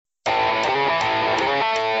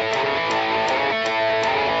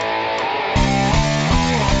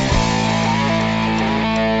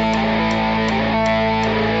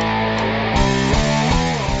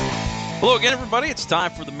again, everybody. It's time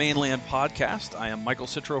for the Mainland Podcast. I am Michael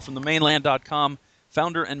Citro from themainland.com,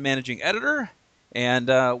 founder and managing editor. And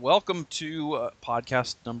welcome to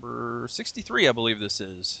podcast number 63, I believe this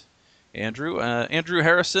is. Andrew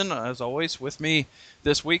Harrison, as always, with me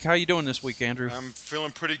this week. How you doing this week, Andrew? I'm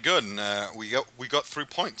feeling pretty good. And, we got 3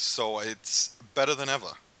 points, so it's better than ever.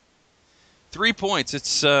 3 points. It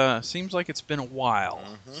seems like it's been a while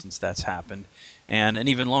since that's happened, and an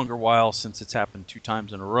even longer while since it's happened 2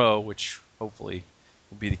 times in a row, which hopefully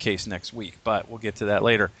will be the case next week. But we'll get to that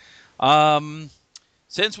later.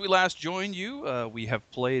 Since we last joined you, we have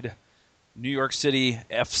played New York City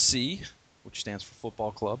FC, which stands for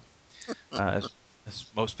Football Club, as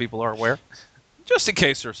most people are aware. Just in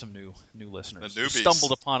case there's some new listeners who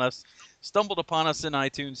stumbled upon us in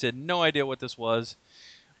iTunes, had no idea what this was.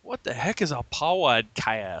 What the heck is a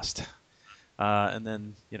PawedCast? And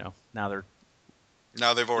then,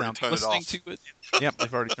 now they've already turned it off. To it. Yep,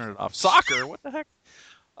 they've already turned it off. Soccer, what the heck?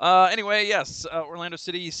 Anyway, yes, Orlando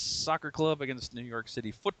City Soccer Club against New York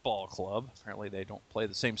City Football Club. Apparently they don't play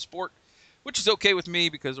the same sport, which is okay with me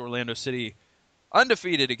because Orlando City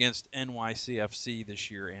undefeated against NYCFC this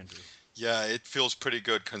year, Andrew. Yeah, it feels pretty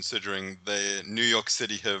good considering the New York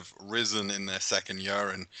City have risen in their second year,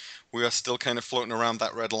 and we are still kind of floating around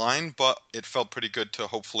that red line, but it felt pretty good to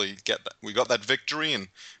hopefully get that. We got that victory, and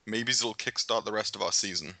maybe it'll kickstart the rest of our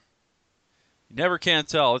season. You never can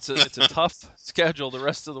tell. It's a tough schedule the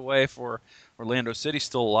rest of the way for Orlando City.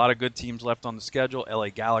 Still a lot of good teams left on the schedule. LA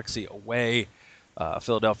Galaxy away,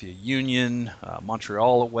 Philadelphia Union,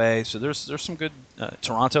 Montreal away. So there's some good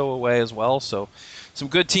Toronto away as well. So some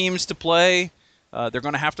good teams to play. They're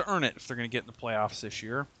going to have to earn it if they're going to get in the playoffs this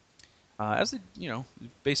year, as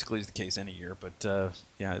basically is the case any year. But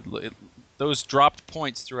those dropped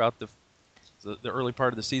points throughout the early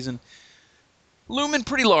part of the season looming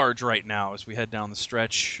pretty large right now as we head down the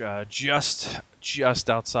stretch, just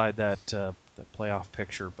outside that playoff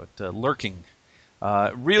picture, but lurking.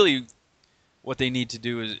 Really, what they need to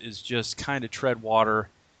do is just kind of tread water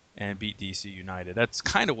and beat DC United. That's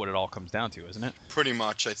kind of what it all comes down to, isn't it? Pretty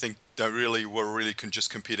much. I think that we're just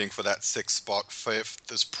competing for that 6th spot.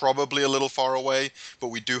 5th is probably a little far away, but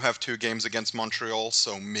we do have 2 games against Montreal,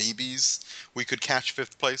 so maybes we could catch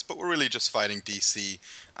 5th place, but we're really just fighting DC.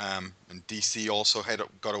 And DC also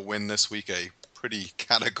got a win this week, a pretty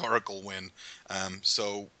categorical win.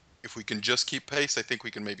 So if we can just keep pace, I think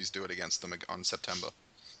we can maybe do it against them on September.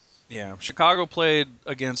 Yeah, Chicago played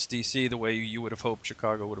against DC the way you would have hoped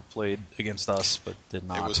Chicago would have played against us, but did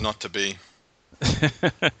not. It was not to be.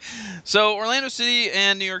 So Orlando City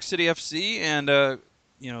and New York City FC, and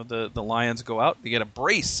the Lions go out. They get a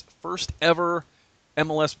brace, first ever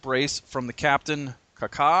MLS brace from the captain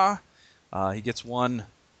Kaká. He gets one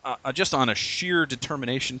just on a sheer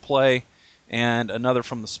determination play, and another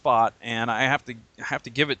from the spot. And I have to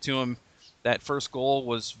give it to him. That first goal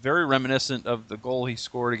was very reminiscent of the goal he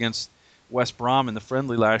scored against West Brom in the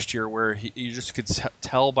friendly last year, where you just could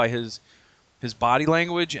tell by his body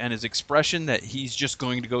language and his expression that he's just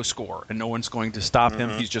going to go score and no one's going to stop him.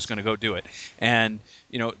 He's just going to go do it. And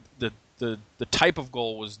the type of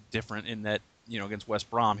goal was different in that against West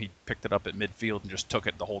Brom he picked it up at midfield and just took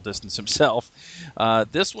it the whole distance himself.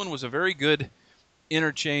 This one was a very good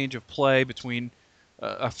interchange of play between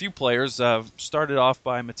a few players. Started off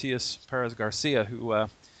by Matias Perez Garcia,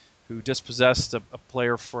 who dispossessed a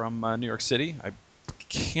player from New York City. I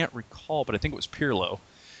can't recall, but I think it was Pirlo.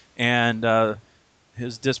 And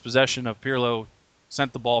his dispossession of Pirlo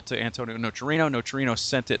sent the ball to Antonio Nocerino. Nocerino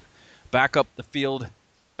sent it back up the field,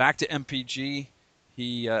 back to MPG.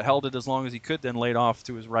 He held it as long as he could, then laid off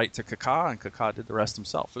to his right to Kaká, and Kaká did the rest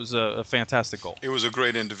himself. It was a fantastic goal. It was a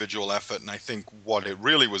great individual effort, and I think what it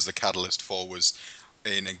really was the catalyst for was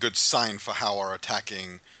a good sign for how our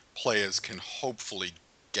attacking players can hopefully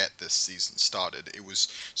get this season started. It was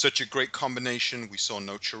such a great combination. We saw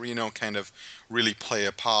Nocerino kind of really play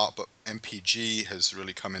a part, but MPG has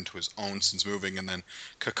really come into his own since moving. And then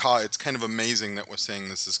Kaká, it's kind of amazing that we're saying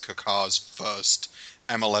this is Kaká's first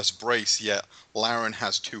MLS brace, yet Larin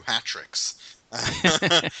has 2 hat-tricks.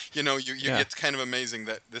 It's kind of amazing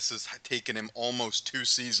that this has taken him almost 2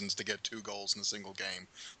 seasons to get 2 goals in a single game.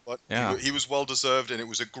 But he was well-deserved, and it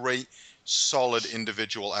was a great, solid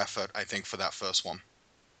individual effort, I think, for that first one.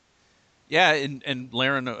 Yeah, and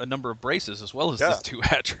Larin a number of braces as well as the 2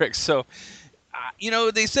 hat tricks. So,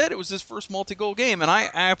 they said it was his first multi-goal game, and I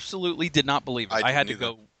absolutely did not believe it. I had to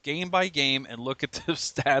go game by game and look at the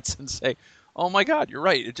stats and say, oh my God, you're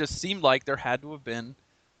right. It just seemed like there had to have been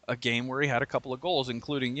a game where he had a couple of goals,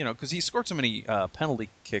 including, because he scored so many penalty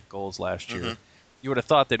kick goals last year. You would have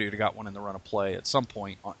thought that he would have got one in the run of play at some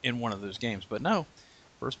point in one of those games, but no.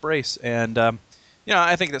 first brace. And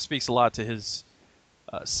I think that speaks a lot to his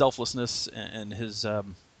selflessness and his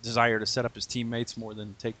desire to set up his teammates more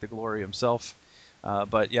than take the glory himself.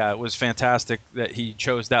 But yeah, it was fantastic that he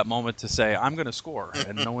chose that moment to say, "I'm going to score,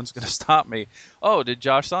 and no one's going to stop me." Oh, did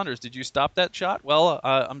Josh Saunders? Did you stop that shot? Well,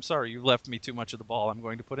 I'm sorry, you left me too much of the ball. I'm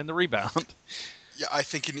going to put in the rebound. Yeah, I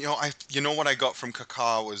think what I got from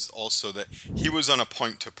Kaká was also that he was on a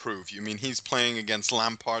point to prove. You mean he's playing against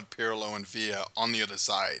Lampard, Pirlo, and Villa on the other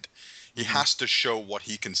side. He Mhm. has to show what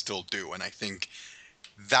he can still do, and I think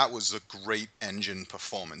that was a great engine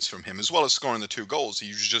performance from him, as well as scoring the 2 goals. He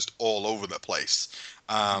was just all over the place.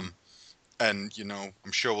 Mhm. Um, and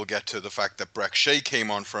I'm sure we'll get to the fact that Breck Shea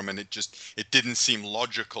came on for him, and it didn't seem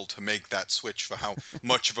logical to make that switch for how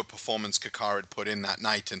much of a performance Kakar had put in that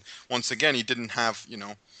night. And once again, he didn't have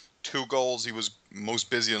 2 goals. He was most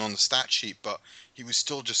busy on the stat sheet, but he was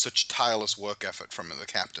still just such tireless work effort from the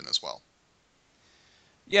captain as well.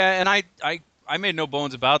 Yeah, and I made no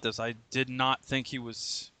bones about this. I did not think he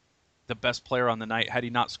was the best player on the night had he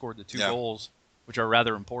not scored the two Yeah. goals, which are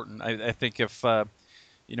rather important. I think if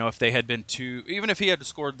they had been two, even if he had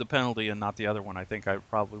scored the penalty and not the other one, I think I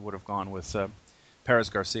probably would have gone with Perez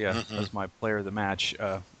Garcia Mm-hmm. as my player of the match.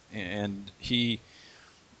 And he,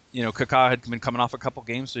 Kaká had been coming off a couple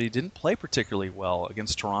games, so he didn't play particularly well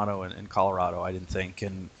against Toronto and Colorado, I didn't think.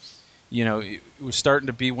 And, it was starting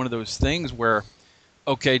to be one of those things where,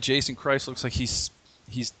 okay, Jason Kreis looks like he's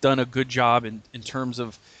done a good job in terms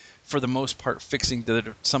of, for the most part, fixing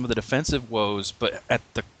some of the defensive woes, but at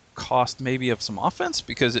the cost maybe of some offense,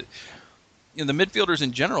 because the midfielders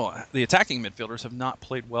in general, the attacking midfielders, have not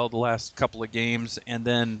played well the last couple of games, and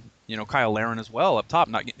then Kyle Larin as well up top,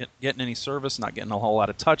 not getting any service, not getting a whole lot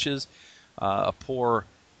of touches, a poor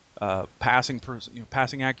passing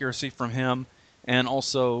accuracy from him, and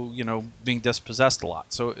also being dispossessed a lot.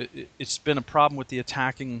 So it's been a problem with the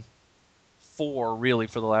attacking four really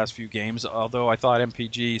for the last few games. Although I thought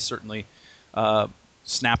MPG certainly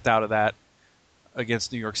snapped out of that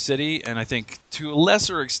against New York City, and I think to a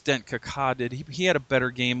lesser extent Kaká did. He had a better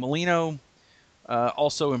game. Molino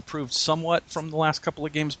also improved somewhat from the last couple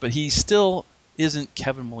of games, but he still isn't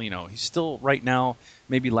Kevin Molino. He's still right now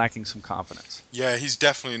maybe lacking some confidence. Yeah, he's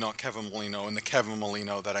definitely not Kevin Molino, and the Kevin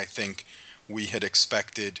Molino that I think we had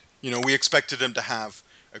expected. We expected him to have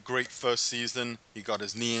a great first season. He got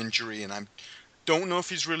his knee injury, and I don't know if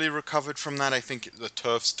he's really recovered from that. I think the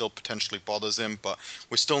turf still potentially bothers him, but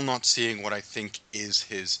we're still not seeing what I think is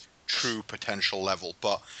his true potential level.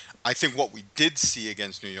 But I think what we did see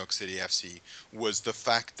against New York City FC was the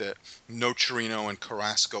fact that Nocerino and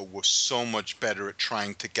Carrasco were so much better at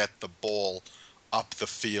trying to get the ball up the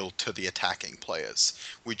field to the attacking players.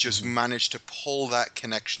 We just Mm-hmm. managed to pull that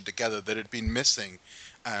connection together that had been missing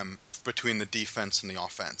between the defense and the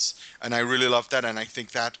offense. And I really love that. And I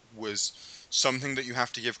think that was something that you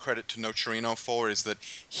have to give credit to Nocerino for, is that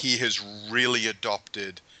he has really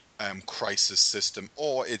adopted Crisis system,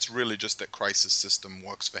 or it's really just that Crisis system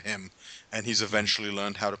works for him, and he's eventually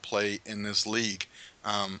learned how to play in this league.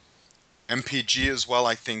 MPG as well,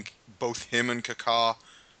 I think both him and Kaká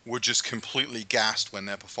were just completely gassed when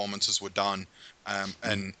their performances were done. Mm-hmm.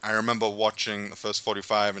 And I remember watching the first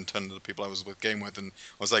 45 and turning to the people I was with game with, and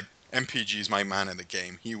I was like, MPG's my man in the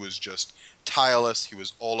game. He was just tireless. He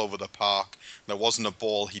was all over the park. There wasn't a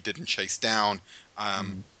ball he didn't chase down.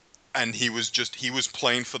 Mm-hmm. And he was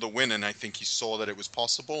playing for the win, and I think he saw that it was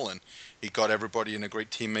possible, and he got everybody in a great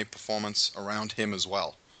teammate performance around him as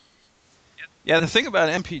well. Yeah, the thing about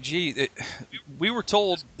MPG, we were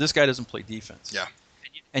told this guy doesn't play defense, Yeah.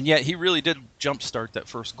 and yet he really did jumpstart that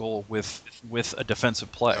first goal with a defensive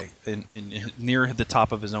Yep. play in near the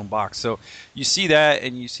top of his own box. So you see that,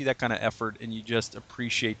 and you see that kind of effort, and you just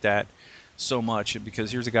appreciate that so much. And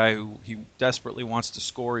because here's a guy who he desperately wants to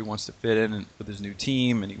score, he wants to fit in with his new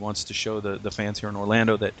team, and he wants to show the fans here in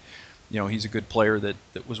Orlando that he's a good player that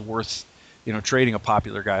was worth trading a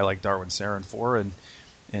popular guy like Darwin Sarin for. And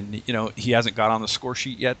he hasn't got on the score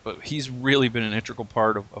sheet yet, but he's really been an integral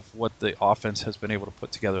part of what the offense has been able to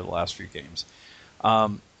put together the last few games.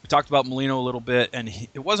 We talked about Molino a little bit, and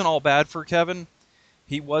it wasn't all bad for Kevin.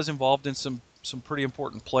 He was involved in some pretty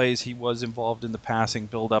important plays. He was involved in the passing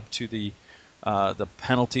build up to the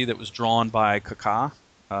penalty that was drawn by Kaká.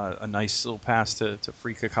 A nice little pass to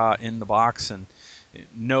free Kaká in the box, and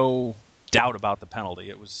no doubt about the penalty.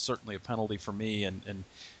 It was certainly a penalty for me, and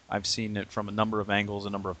I've seen it from a number of angles a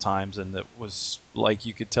number of times, and it was like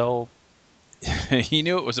you could tell he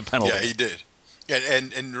knew it was a penalty. Yeah, he did. Yeah,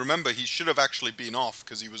 and remember, he should have actually been off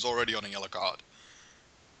because he was already on a yellow card.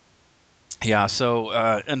 Yeah, so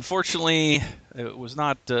unfortunately, it was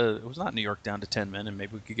not New York down to 10 men, and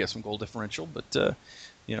maybe we could get some goal differential, but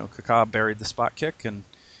Kaká buried the spot kick, and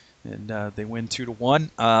they win 2-1.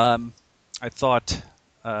 I thought,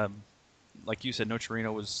 um, like you said,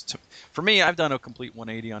 Nocerino was for me. I've done a complete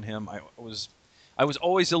 180 on him. I was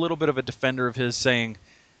always a little bit of a defender of his, saying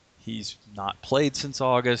he's not played since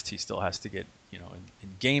August. He still has to get in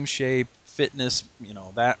game shape, fitness,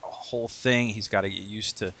 that whole thing. He's got to get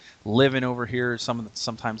used to living over here.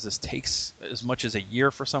 Sometimes this takes as much as a year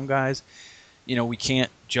for some guys. We can't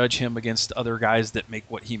judge him against other guys that make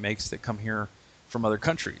what he makes that come here from other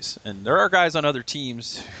countries. And there are guys on other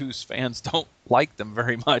teams whose fans don't like them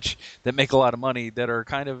very much that make a lot of money that are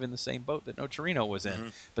kind of in the same boat that Nocerino was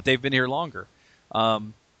in, but they've been here longer.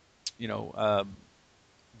 You know,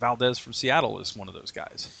 Valdez from Seattle is one of those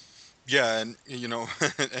guys. Yeah, and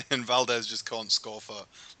and Valdez just can't score for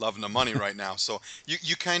love and the money right now. So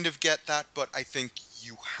you kind of get that, but I think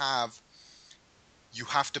you have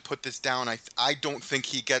to put this down. I don't think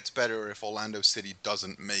he gets better if Orlando City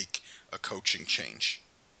doesn't make a coaching change.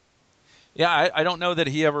 Yeah, I don't know that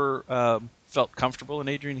he ever felt comfortable in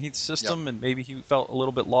Adrian Heath's system, and maybe he felt a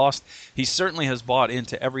little bit lost. He certainly has bought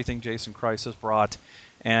into everything Jason Kreis has brought,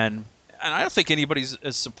 and I don't think anybody's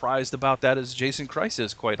as surprised about that as Jason Kreis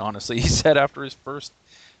is, quite honestly. He said after his first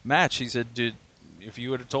match, he said, "Dude, if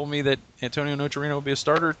you would have told me that Antonio Nocerino would be a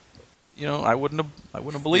starter, I wouldn't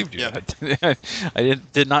have believed you." Yeah. I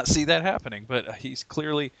did not see that happening, but he's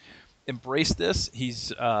clearly embraced this.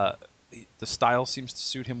 The style seems to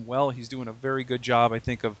suit him well. He's doing a very good job, I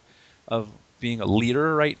think, of being a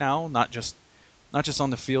leader right now, not just on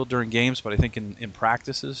the field during games, but I think in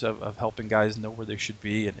practices of helping guys know where they should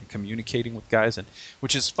be and communicating with guys, and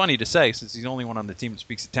which is funny to say since he's the only one on the team that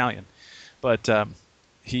speaks Italian. But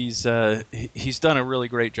he's done a really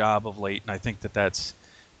great job of late, and I think that's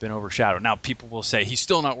been overshadowed. Now people will say he's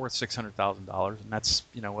still not worth $600,000, and that's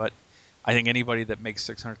what. I think anybody that makes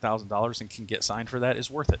 $600,000 and can get signed for that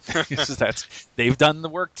is worth it. They've done the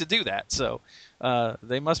work to do that, so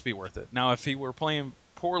they must be worth it. Now, if he were playing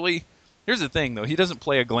poorly, here's the thing though: he doesn't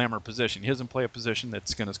play a glamour position. He doesn't play a position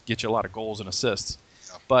that's going to get you a lot of goals and assists.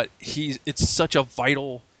 Yeah. But it's such a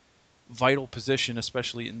vital position,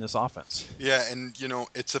 especially in this offense. Yeah, and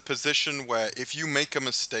it's a position where if you make a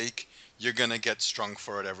mistake, you're going to get strung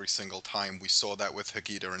for it every single time. We saw that with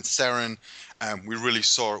Higuita and Seren. We really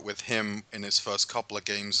saw it with him in his first couple of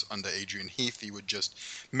games under Adrian Heath. He would just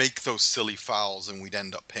make those silly fouls and we'd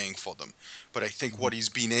end up paying for them. But I think what he's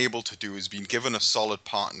been able to do is been given a solid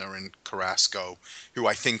partner in Carrasco, who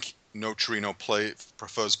I think Nocerino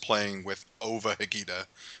prefers playing with over Higuita,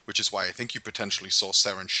 which is why I think you potentially saw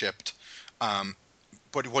Seren shipped.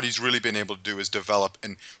 But what he's really been able to do is develop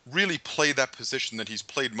and really play that position that he's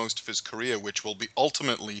played most of his career, which will be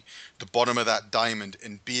ultimately the bottom of that diamond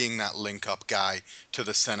and being that link-up guy to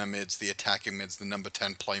the center mids, the attacking mids, the number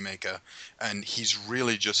 10 playmaker. And he's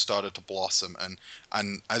really just started to blossom.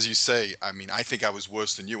 And as you say, I mean, I think I was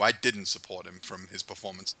worse than you. I didn't support him from his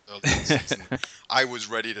performance early in the season. I was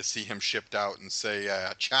ready to see him shipped out and say,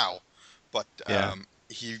 ciao. But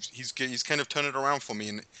he's kind of turned it around for me,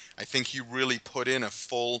 and I think he really put in a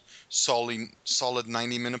full, solid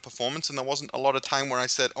 90-minute performance, and there wasn't a lot of time where I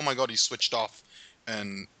said, "Oh my God, he switched off,"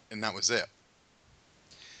 and that was it.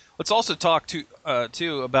 Let's also talk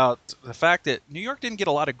too about the fact that New York didn't get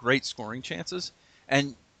a lot of great scoring chances,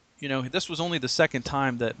 and this was only the second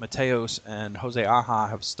time that Mateos and Jose Aja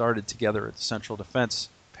have started together at the central defense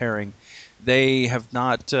pairing. They have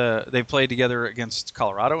not. They've played together against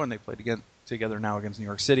Colorado, and they played together now against New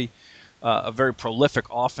York City, a very prolific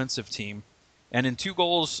offensive team, and in two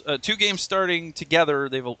games starting together,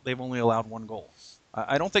 they've only allowed one goal.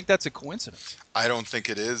 I don't think that's a coincidence. I don't think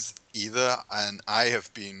it is either, and I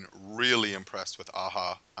have been really impressed with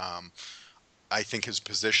Aja. I think his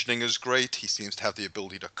positioning is great. He seems to have the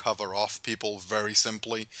ability to cover off people very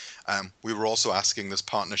simply. We were also asking this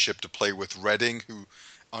partnership to play with Redding, who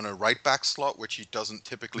on a right back slot, which he doesn't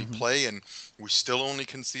typically play, and we still only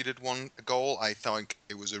conceded one goal. I think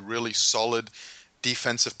it was a really solid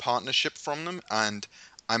defensive partnership from them, and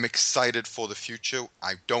I'm excited for the future.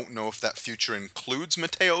 I don't know if that future includes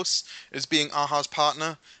Mateos as being Aja's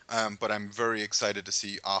partner, but I'm very excited to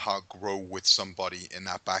see Aja grow with somebody in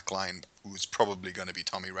that back line who's probably going to be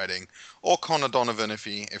Tommy Redding or Connor Donovan if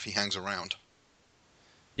he hangs around.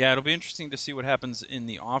 Yeah, it'll be interesting to see what happens in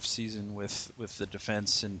the off season with the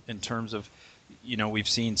defense in terms of, we've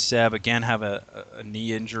seen Seb again have a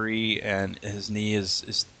knee injury, and his knee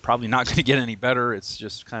is probably not going to get any better. It's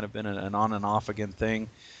just kind of been an on and off again thing.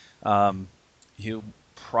 He'll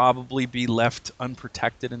probably be left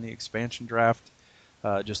unprotected in the expansion draft,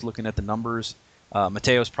 just looking at the numbers.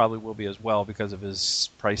 Mateos probably will be as well because of his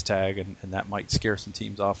price tag, and that might scare some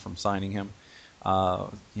teams off from signing him.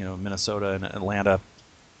 Minnesota and Atlanta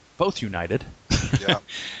both united. Yeah.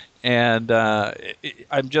 And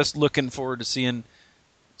I'm just looking forward to seeing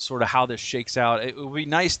sort of how this shakes out. It would be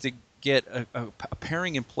nice to get a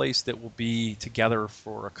pairing in place that will be together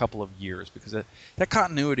for a couple of years, because that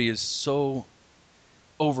continuity is so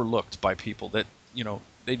overlooked by people that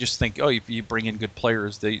they just think, oh, if you bring in good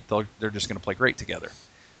players, they're just going to play great together.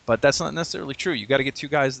 But that's not necessarily true. You got to get two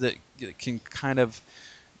guys that can kind of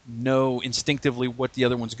know instinctively what the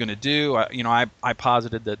other one's going to do. I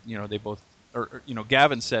posited that they both, or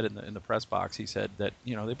Gavin said in the press box, he said that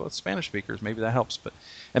they both Spanish speakers. Maybe that helps,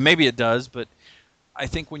 and maybe it does. But I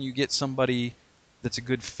think when you get somebody that's a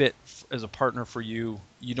good fit as a partner for you,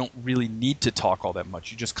 you don't really need to talk all that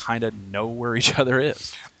much. You just kind of know where each other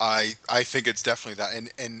is. I think it's definitely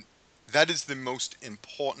that, and that is the most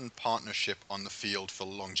important partnership on the field for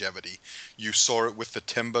longevity. You saw it with the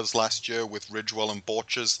Timbers last year with Ridgewell and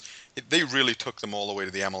Borchers. They really took them all the way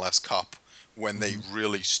to the MLS Cup when they Mm-hmm.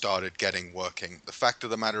 really started getting working. The fact of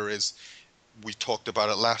the matter is, we talked about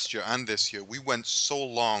it last year and this year. We went so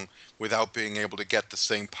long without being able to get the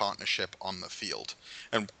same partnership on the field.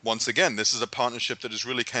 And once again, this is a partnership that has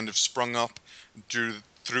really kind of sprung up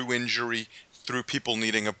through injury, through people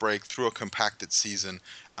needing a break, through a compacted season.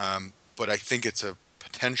 But I think it's a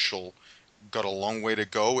potential, got a long way to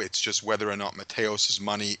go. It's just whether or not Mateos's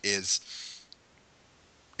money is,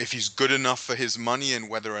 if he's good enough for his money and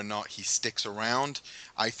whether or not he sticks around.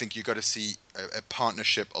 I think you got to see a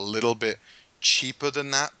partnership a little bit cheaper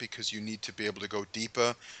than that, because you need to be able to go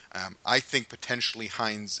deeper. I think potentially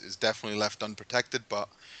Hines is definitely left unprotected, but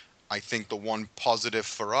I think the one positive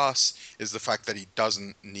for us is the fact that he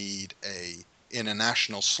doesn't need a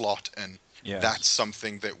international slot, and Yes. that's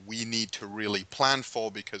something that we need to really plan for,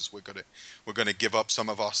 because we're gonna give up some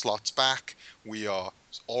of our slots back. We are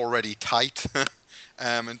already tight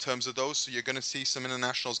in terms of those, so you're going to see some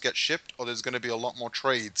internationals get shipped, or there's going to be a lot more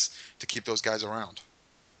trades to keep those guys around.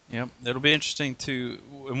 Yep, it'll be interesting to,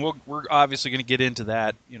 and we're obviously going to get into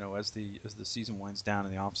that, as the season winds down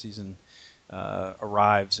and the off season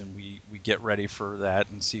arrives, and we get ready for that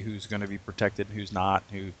and see who's going to be protected and who's not,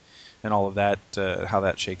 and all of that, how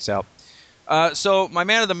that shakes out. So my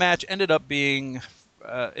man of the match ended up being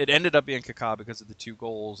Kaká because of the two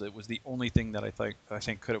goals. It was the only thing that I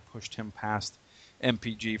think could have pushed him past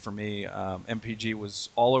MPG for me. MPG was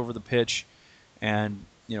all over the pitch, and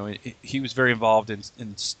he was very involved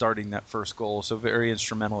in starting that first goal, so very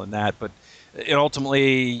instrumental in that. But it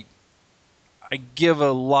ultimately, I give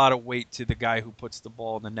a lot of weight to the guy who puts the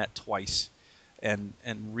ball in the net twice, and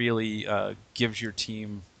really gives your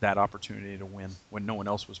team that opportunity to win when no one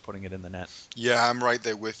else was putting it in the net. Yeah, I'm right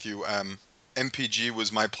there with you. MPG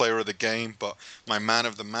was my player of the game, but my man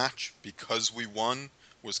of the match, because we won,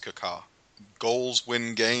 was Kaká. Goals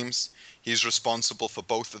win games. He's responsible for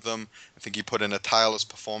both of them. I think he put in a tireless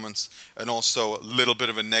performance. And also, a little bit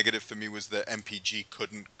of a negative for me was that MPG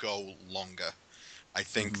couldn't go longer. I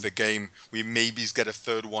think Mm-hmm. the game, we maybe get a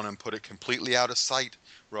third one and put it completely out of sight,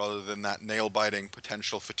 rather than that nail-biting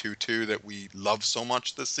potential for 2-2 that we love so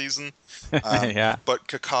much this season. Um, Yeah, but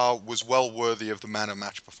Kaká was well worthy of the man of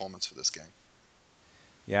match performance for this game.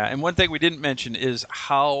 yeah. And one thing we didn't mention is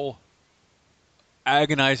how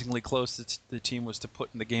agonizingly close the team was to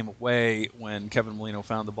putting the game away when Kevin Molino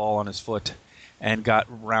found the ball on his foot and got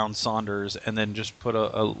round Saunders, and then just put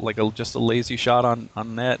just a lazy shot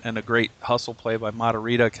on net, and a great hustle play by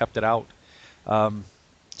Matarita kept it out. Um,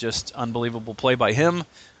 just unbelievable play by him,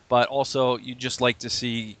 but also you just like to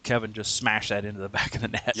see Kevin just smash that into the back of the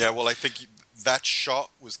net. Yeah, well, I think that shot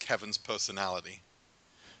was Kevin's personality.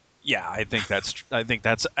 Yeah, I think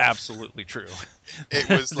that's absolutely true. It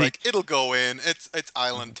was the like, it'll go in. It's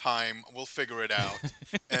island time. We'll figure it out.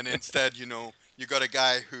 And instead, you got a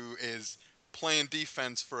guy who is playing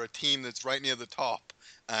defense for a team that's right near the top,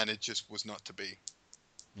 and it just was not to be.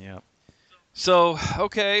 Yeah. So,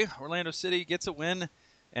 okay, Orlando City gets a win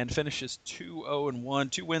and finishes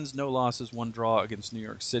 2-0-1. Two wins, no losses, one draw against New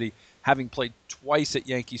York City, having played twice at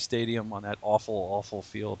Yankee Stadium on that awful, awful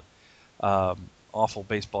field, awful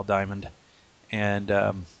baseball diamond. And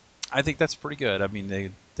I think that's pretty good. I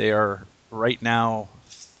mean, they are right now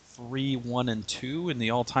 3-1-2 in the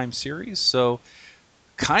all-time series, so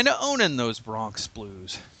kind of owning those Bronx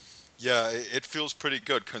Blues. Yeah, it feels pretty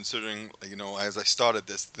good considering, as I started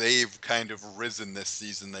this, they've kind of risen this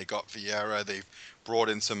season. They got Vieira, they've brought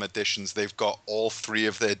in some additions, they've got all three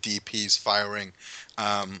of their DPs firing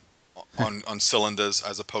um, on cylinders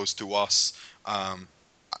as opposed to us. Um,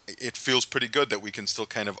 it feels pretty good that we can still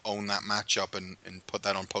kind of own that matchup and put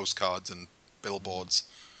that on postcards and billboards.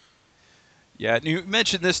 Yeah, and you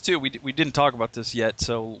mentioned this too. We didn't talk about this yet,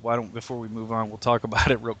 so why don't before we move on, we'll talk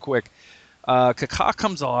about it real quick. Kaká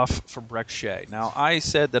comes off for Breck Shea. Now, I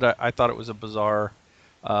said that I thought it was a bizarre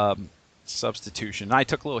um, substitution. I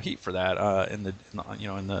took a little heat for that in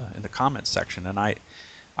the comments section, and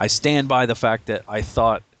I stand by the fact that I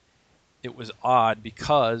thought it was odd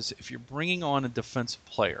because if you're bringing on a defensive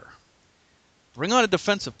player, bring on a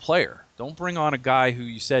defensive player. Don't bring on a guy who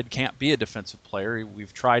you said can't be a defensive player.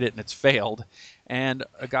 We've tried it and it's failed, and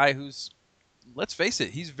a guy who's, let's face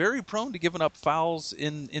it, he's very prone to giving up fouls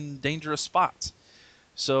in dangerous spots.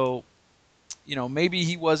 So, maybe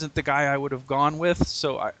he wasn't the guy I would have gone with.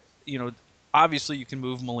 So obviously you can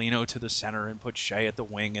move Molino to the center and put Shea at the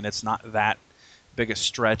wing, and it's not that big a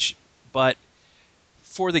stretch. But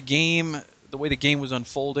for the game, the way the game was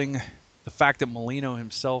unfolding, the fact that Molino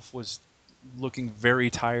himself was looking very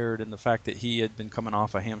tired, and the fact that he had been coming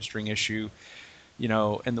off a hamstring issue,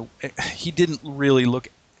 and he didn't really look.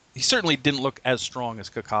 He certainly didn't look as strong as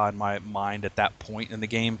Kaká in my mind at that point in the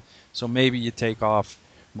game. So maybe you take off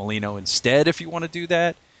Molino instead if you want to do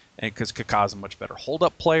that, and because Kaká's a much better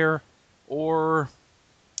hold-up player, or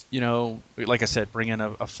like I said, bring in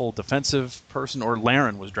a full defensive person. Or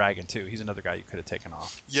Larin was dragging too. He's another guy you could have taken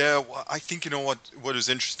off. Yeah, well, I think you know what is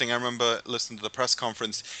interesting. I remember listening to the press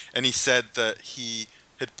conference, and he said that he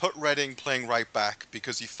had put Redding playing right back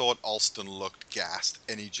because he thought Alston looked gassed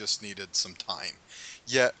and he just needed some time.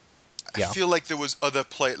 Yet I Yeah. feel like there was other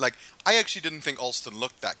play. Like I actually didn't think Alston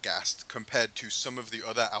looked that gassed compared to some of the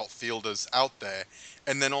other outfielders out there.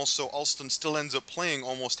 And then also Alston still ends up playing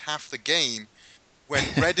almost half the game when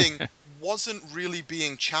Reading wasn't really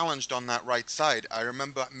being challenged on that right side. I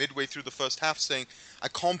remember midway through the first half saying, I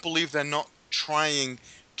can't believe they're not trying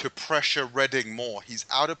to pressure Reading more. He's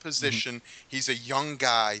out of Hmm. position. He's a young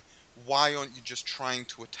guy. Why aren't you just trying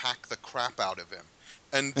to attack the crap out of him?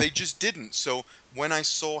 And they just didn't. So when I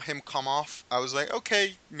saw him come off, I was like,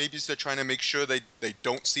 okay, maybe they're trying to make sure they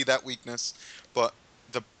don't see that weakness. But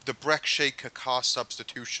the Breck Shea Kaká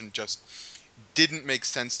substitution just didn't make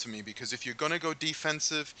sense to me because if you're going to go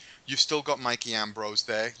defensive, you've still got Mikey Ambrose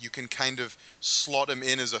there. You can kind of slot him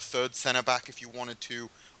in as a third center back if you wanted to,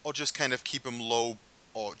 or just kind of keep him low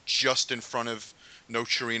or just in front of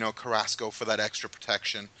Nocerino Carrasco for that extra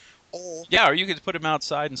protection. Or Yeah, or you could put him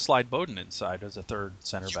outside and slide Bowden inside as a third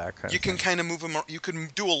center you back kind you of can thing. kind of move him. You can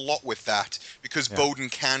do a lot with that because Yeah. Bowden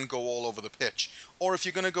can go all over the pitch. Or if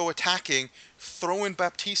you're going to go attacking, throw in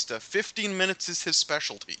Baptista. 15 minutes is his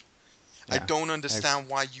specialty. I Yeah. don't I, understand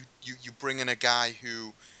why you bring in a guy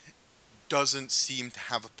who doesn't seem to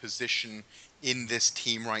have a position in this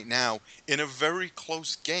team right now in a very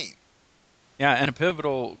close game. yeah, and a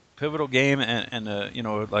pivotal game, and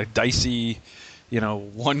like dicey,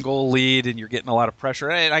 one goal lead, and you're getting a lot of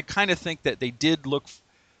pressure. And I kind of think that they did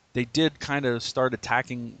kind of start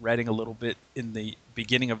attacking Reading a little bit in the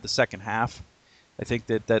beginning of the second half. I think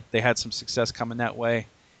that they had some success coming that way,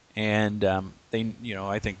 and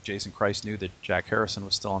I think Jason Christ knew that Jack Harrison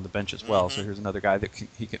was still on the bench as well. So Hmm. here's another guy that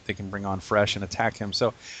they can bring on fresh and attack him.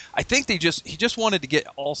 So I think he just wanted to get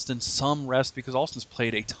Alston some rest because Alston's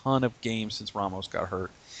played a ton of games since Ramos got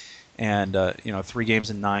hurt, and 3 games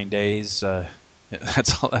in 9 days.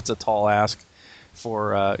 That's a tall ask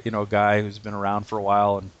for a guy who's been around for a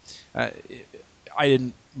while, and uh, I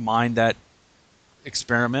didn't mind that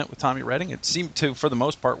experiment with Tommy Redding. It seemed to, for the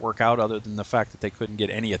most part, work out, other than the fact that they couldn't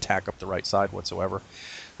get any attack up the right side whatsoever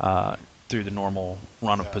uh, through the normal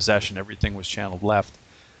run of Yeah. possession. Everything was channeled left,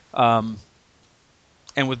 um,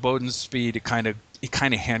 and with Bowden's speed, it kind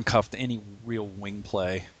of handcuffed any real wing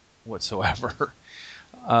play whatsoever.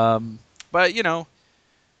 But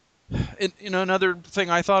another thing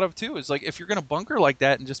I thought of too is, like, if you're going to bunker like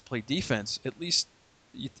that and just play defense, at least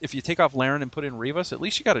if you take off Larin and put in Rivas, at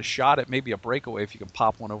least you got a shot at maybe a breakaway if you can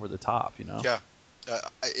pop one over the top. Yeah.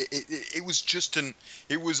 It was just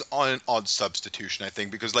it was an odd substitution, I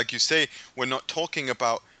think, because like you say, we're not talking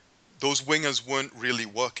about those wingers weren't really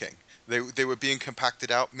working. They were being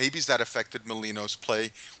compacted out. Maybe that affected Molino's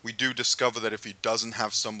play. We do discover that if he doesn't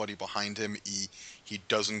have somebody behind him, he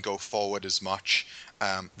doesn't go forward as much.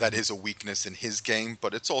 That is a weakness in his game,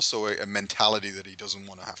 but it's also a mentality that he doesn't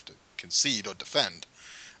want to have to concede or defend.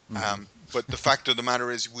 Mm-hmm. But the fact of the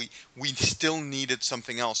matter is, we still needed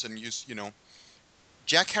something else, and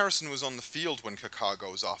Jack Harrison was on the field when Kaká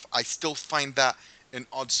goes off. I still find that an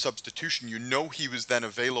odd substitution. He was then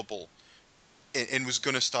available and was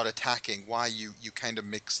going to start attacking. Why you kind of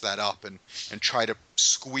mix that up and try to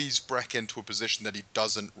squeeze Breck into a position that he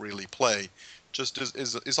doesn't really play, just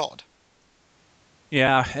is odd.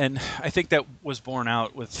 Yeah, and I think that was borne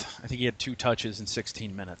out with, I think he had 2 touches in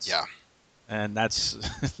 16 minutes, Yeah. and that's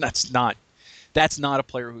that's not that's not a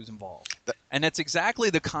player who's involved. And that's exactly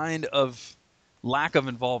the kind of lack of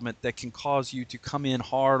involvement that can cause you to come in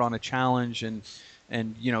hard on a challenge and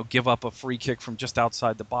give up a free kick from just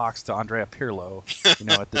outside the box to Andrea Pirlo,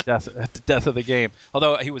 at the death of the game.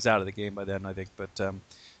 Although he was out of the game by then, I think. But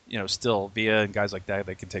still, Villa and guys like that,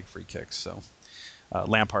 they can take free kicks. So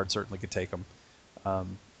Lampard certainly could take them.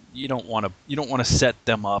 You don't want to set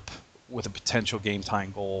them up with a potential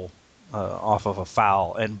game-tying goal off of a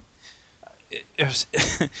foul. And if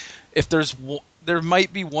there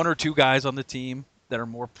might be one or two guys on the team that are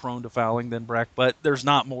more prone to fouling than Breck, but there's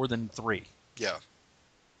not more than three. Yeah.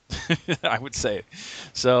 I would say.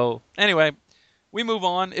 So anyway, we move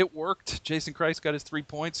on. It worked. Jason Kreis got his 3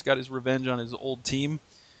 points, got his revenge on his old team,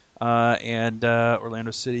 and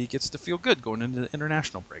Orlando City gets to feel good going into the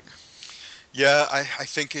international break. Yeah, I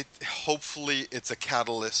think hopefully it's a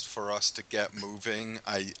catalyst for us to get moving.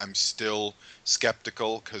 I'm still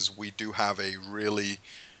skeptical because we do have a really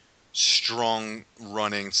strong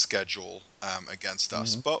running schedule against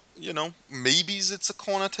us. But, maybe it's a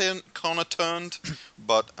corner turned,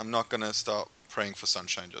 but I'm not going to start praying for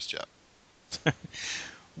sunshine just yet.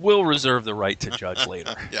 We'll reserve the right to judge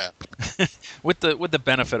later. Yeah. with the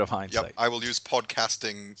benefit of hindsight. Yep. I will use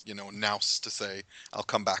podcasting, nous to say I'll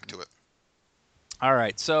come back to it. All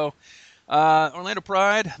right, so Orlando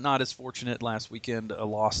Pride, not as fortunate last weekend, a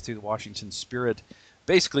loss to the Washington Spirit,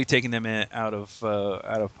 basically taking them out of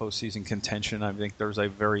postseason contention. I think there's a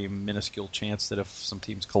very minuscule chance that if some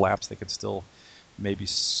teams collapse, they could still maybe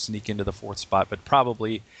sneak into the fourth spot, but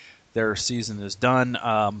probably their season is done.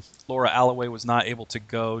 Laura Alloway was not able to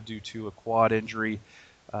go due to a quad injury.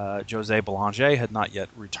 Jose Belanger had not yet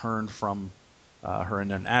returned from her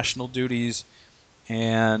international duties,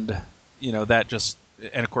 and that just,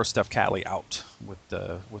 and of course Steph Catley out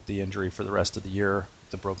with the injury for the rest of the year,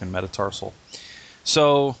 the broken metatarsal.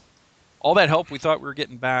 So all that help we thought we were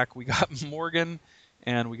getting back. We got Morgan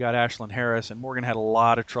and we got Ashlyn Harris, and Morgan had a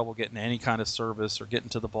lot of trouble getting any kind of service or getting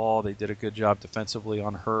to the ball. They did a good job defensively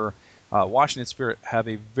on her. Washington Spirit have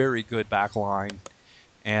a very good back line,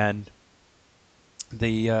 and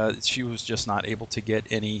she was just not able to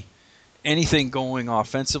get anything going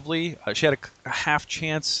offensively. She had a half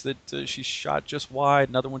chance that she shot just wide.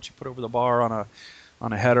 Another one she put over the bar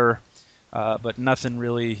on a header, but nothing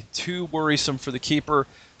really too worrisome for the keeper.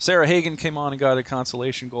 Sarah Hagan came on and got a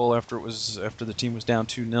consolation goal after the team was down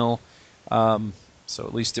 2-0. So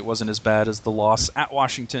at least it wasn't as bad as the loss at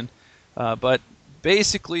Washington. But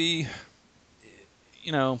basically,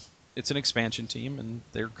 it's an expansion team, and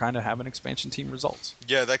they're kind of having expansion team results.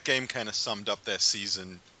 Yeah, that game kind of summed up their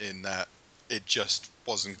season in that it just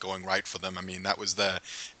wasn't going right for them. I mean, that was their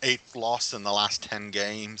 8th loss in the last 10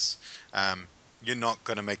 games. You're not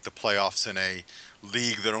going to make the playoffs in a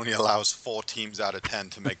league that only allows 4 teams out of 10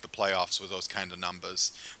 to make the playoffs with those kind of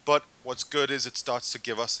numbers. But what's good is it starts to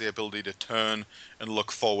give us the ability to turn and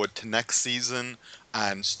look forward to next season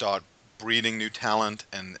and start breeding new talent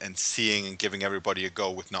and seeing and giving everybody a go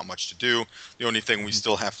with not much to do. The only thing we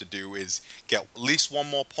still have to do is get at least one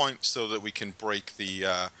more point so that we can break the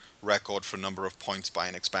record for number of points by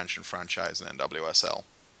an expansion franchise in NWSL.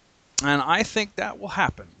 And I think that will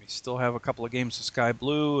happen. We still have a couple of games of Sky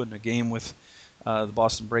Blue and a game with the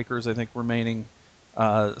Boston Breakers, I think, remaining.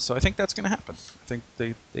 So I think that's going to happen. I think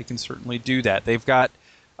they can certainly do that. They've got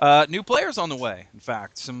new players on the way, in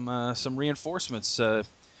fact, some reinforcements.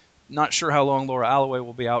 Not sure how long Laura Alloway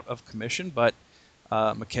will be out of commission, but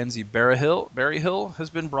Mackenzie Berryhill has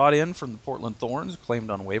been brought in from the Portland Thorns, claimed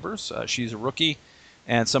on waivers. She's a rookie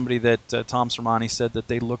and somebody that Tom Sermani said that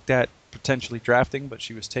they looked at potentially drafting, but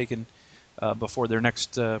she was taken before their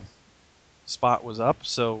next spot was up.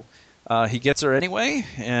 So he gets her anyway,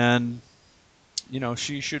 and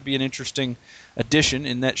she should be an interesting addition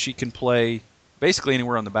in that she can play basically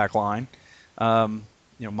anywhere on the back line.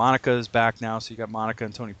 Monica is back now, so you got Monica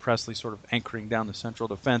and Tony Presley sort of anchoring down the central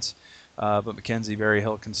defense. But Mackenzie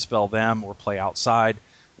Berryhill can spell them or play outside.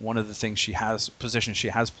 One of the positions she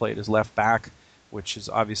has played is left back, which is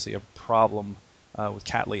obviously a problem with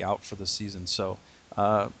Catley out for the season. So,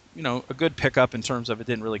 a good pickup in terms of it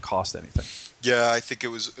didn't really cost anything. Yeah, I think it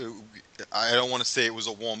was. I don't want to say it was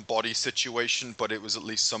a warm body situation, but it was at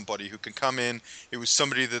least somebody who can come in. It was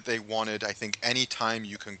somebody that they wanted. I think anytime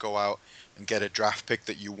you can go out and get a draft pick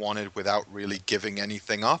that you wanted without really giving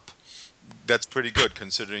anything up, that's pretty good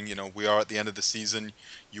considering, we are at the end of the season.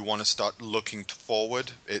 You want to start looking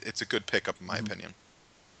forward. It's a good pickup in my opinion.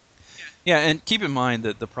 Yeah, and keep in mind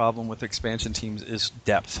that the problem with expansion teams is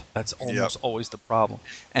depth. That's almost always the problem.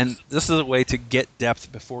 And this is a way to get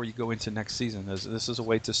depth before you go into next season. This is a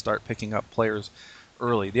way to start picking up players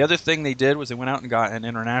early. The other thing they did was they went out and got an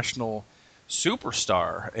international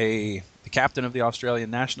superstar, the captain of the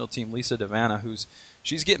Australian national team, Lisa DeVanna,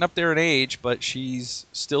 she's getting up there in age, but she's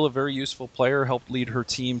still a very useful player. Helped lead her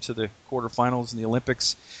team to the quarterfinals in the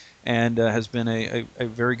Olympics, and has been a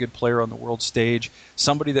very good player on the world stage.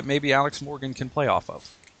 Somebody that maybe Alex Morgan can play off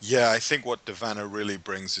of. Yeah, I think what Devanna really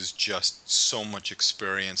brings is just so much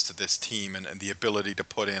experience to this team, and the ability to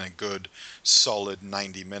put in a good, solid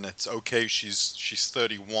 90 minutes. Okay, she's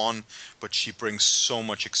 31, but she brings so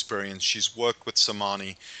much experience. She's worked with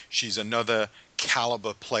Samani. She's another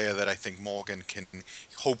caliber player that I think Morgan can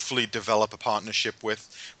hopefully develop a partnership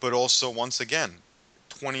with. But also, once again,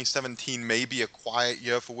 2017 may be a quiet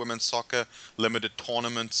year for women's soccer, limited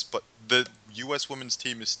tournaments, but the U.S. women's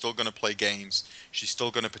team is still going to play games. She's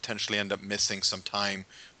still going to potentially end up missing some time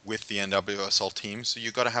with the NWSL team. So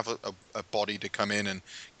you've got to have a body to come in and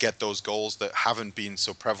get those goals that haven't been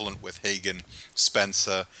so prevalent with Hagen,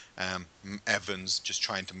 Spencer, Evans just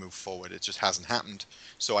trying to move forward. It just hasn't happened.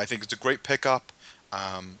 So I think it's a great pickup,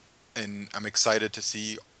 and I'm excited to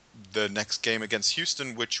see the next game against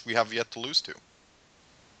Houston, which we have yet to lose to.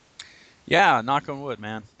 Yeah, knock on wood,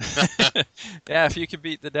 man. Yeah, if you could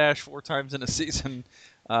beat the Dash 4 times in a season,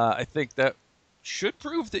 I think that should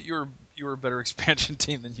prove that you're a better expansion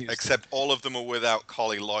team than Houston. Except all of them are without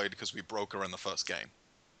Collie Lloyd because we broke her in the first game.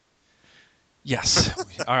 Yes,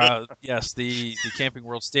 yes, the Camping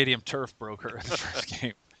World Stadium turf broke her in the first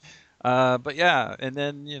game. But yeah, and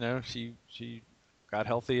then she got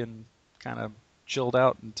healthy and kind of chilled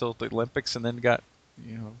out until the Olympics, and then got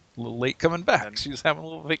a little late coming back. And she was having a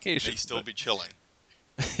little vacation. May still be chilling.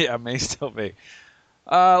 Yeah, may still be.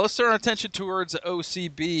 Let's turn our attention towards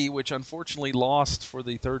OCB, which unfortunately lost for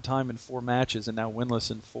the third time in 4 matches and now winless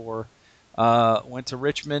in 4. Went to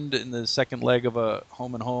Richmond in the second leg of a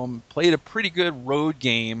home-and-home. Played a pretty good road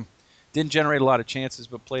game. Didn't generate a lot of chances,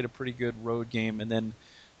 but played a pretty good road game, and then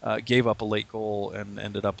gave up a late goal and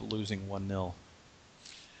ended up losing 1-0.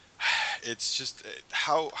 It's just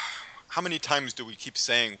how many times do we keep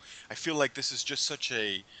saying, I feel like this is just such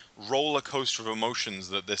a roller coaster of emotions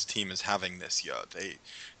that this team is having this year.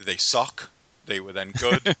 They suck. They were then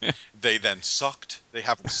good. They then sucked. They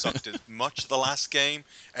haven't sucked as much the last game.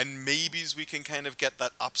 And maybe we can kind of get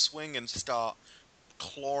that upswing and start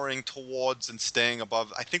clawing towards and staying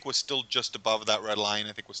above. I think we're still just above that red line.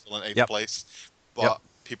 I think we're still in 8th place. But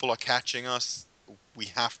people are catching us. We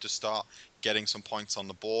have to start getting some points on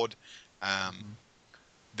the board.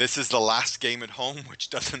 This is the last game at home, which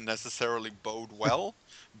doesn't necessarily bode well.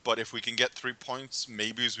 But if we can get 3 points,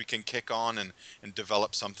 maybe we can kick on and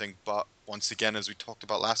develop something. But once again, as we talked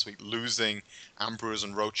about last week, losing Ambrose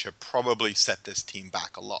and Rocha probably set this team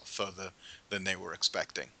back a lot further than they were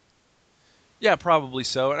expecting. Yeah, probably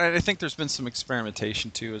so. And I think there's been some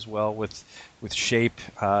experimentation too as well with shape.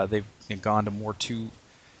 They've gone to more two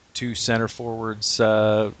center forwards,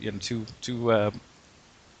 two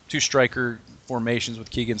striker formations with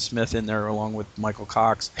Keegan Smith in there along with Michael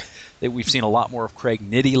Cox. We've seen a lot more of Craig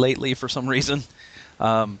Nitty lately for some reason.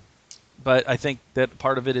 But I think that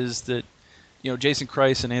part of it is that Jason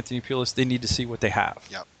Kreis and Anthony Pulis, they need to see what they have.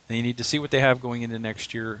 Yep. They need to see what they have going into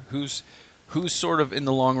next year. Who's sort of in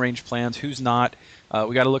the long range plans, who's not.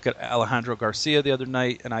 We got to look at Alejandro Garcia the other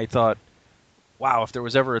night, and I thought, wow, if there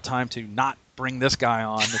was ever a time to not bring this guy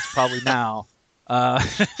on, it's probably now.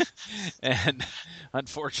 And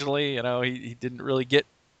unfortunately, he didn't really get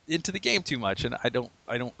into the game too much, and I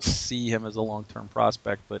don't see him as a long-term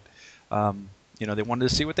prospect. But they wanted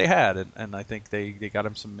to see what they had, and I think they got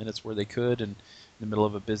him some minutes where they could, in the middle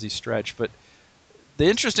of a busy stretch. But the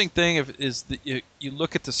interesting thing is that you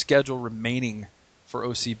look at the schedule remaining for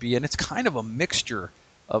OCB, and it's kind of a mixture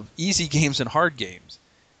of easy games and hard games.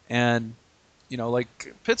 And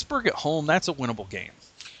like Pittsburgh at home, that's a winnable game.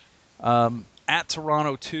 At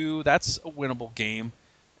Toronto too, that's a winnable game,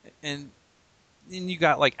 and then you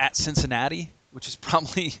got like at Cincinnati, which is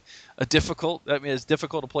probably as difficult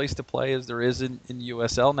a place to play as there is in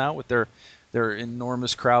USL now with their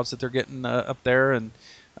enormous crowds that they're getting up there. And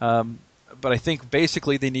but I think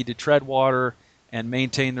basically they need to tread water and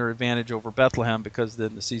maintain their advantage over Bethlehem, because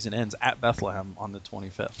then the season ends at Bethlehem on the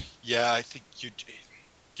 25th. Yeah, I think you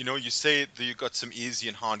say that you got some easy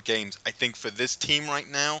and hard games. I think for this team right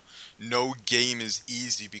now, no game is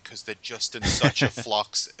easy because they're just in such a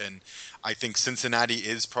flux. And I think Cincinnati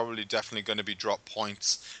is probably definitely going to be drop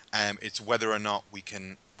points. It's whether or not we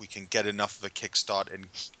can get enough of a kickstart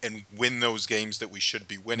and win those games that we should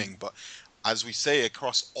be winning. But as we say,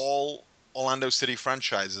 across all Orlando City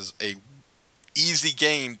franchises, a easy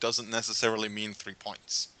game doesn't necessarily mean 3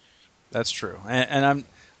 points. That's true, and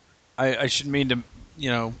I should mean to,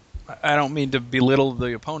 I don't mean to belittle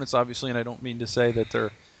the opponents, obviously, and I don't mean to say that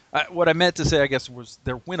they're What I meant to say, I guess, was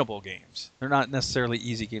they're winnable games. They're not necessarily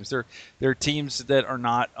easy games. They're teams that are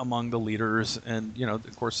not among the leaders, and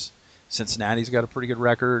of course, Cincinnati's got a pretty good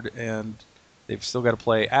record, and they've still got to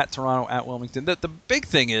play at Toronto, at Wilmington. The big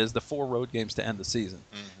thing is the 4 road games to end the season.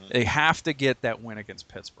 Mm-hmm. They have to get that win against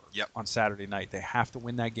Pittsburgh Yep. on Saturday night. They have to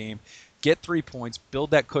win that game, get 3 points,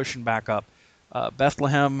 build that cushion back up.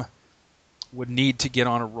 Bethlehem would need to get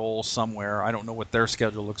on a roll somewhere. I don't know what their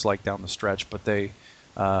schedule looks like down the stretch, but they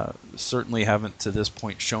certainly haven't to this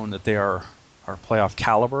point shown that they are playoff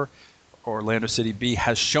caliber. Orlando City B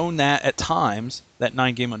has shown that at times, that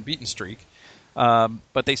 9-game unbeaten streak.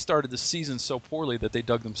 But they started the season so poorly that they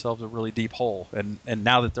dug themselves a really deep hole. And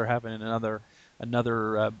now that they're having another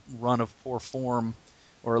run of poor form,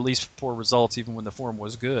 or at least poor results, even when the form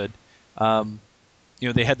was good,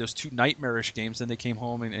 they had those 2 nightmarish games. Then they came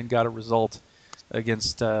home and got a result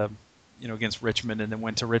against against Richmond, and then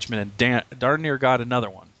went to Richmond and darn near got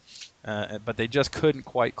another one. But they just couldn't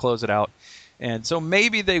quite close it out. And so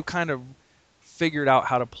maybe they've kind of figured out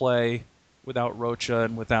how to play without Rocha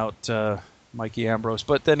and without Mikey Ambrose.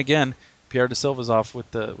 But then again, Pierre De Silva's off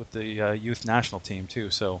with the youth national team too.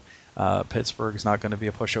 So Pittsburgh's not going to be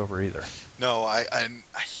a pushover either. No, I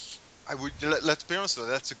would, let's be honest though,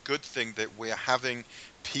 that's a good thing that we're having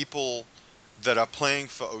people that are playing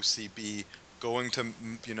for OCB going to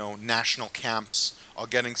national camps or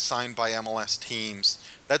getting signed by MLS teams.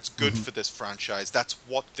 That's good for this franchise. That's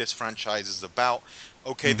what this franchise is about.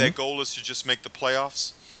 Okay, their goal is to just make the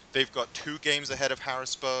playoffs. They've got 2 games ahead of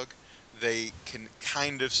Harrisburg. They can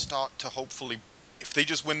kind of start to hopefully, if they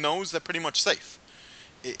just win those, they're pretty much safe.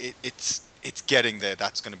 It's getting there.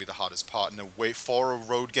 That's going to be the hardest part. And the way 4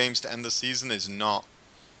 road games to end the season is not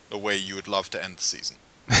the way you would love to end the season.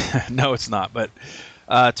 No, it's not. But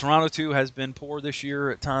Toronto too has been poor this year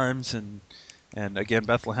at times, and again,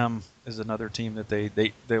 Bethlehem is another team that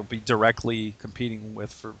they'll be directly competing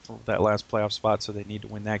with for that last playoff spot, so they need to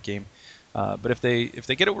win that game. But if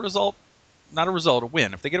they get a result, not a result, a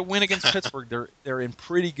win. If they get a win against Pittsburgh, they're in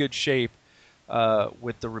pretty good shape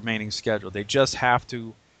with the remaining schedule. They just have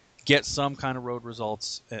to get some kind of road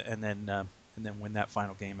results and then win that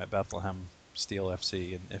final game at Bethlehem Steel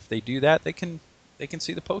FC. And if they do that, they can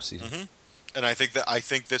see the postseason. Mm-hmm. And I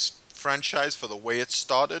think this franchise, for the way it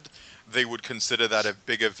started, they would consider that a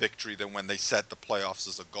bigger victory than when they set the playoffs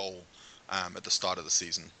as a goal at the start of the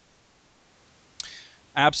season.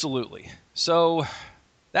 Absolutely. So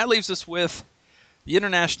that leaves us with the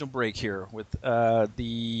international break here, with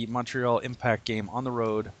the Montreal Impact game on the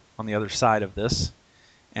road on the other side of this.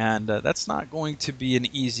 And that's not going to be an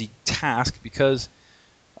easy task because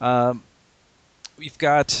we've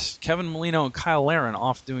got Kevin Molino and Kyle Larin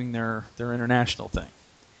off doing their international thing.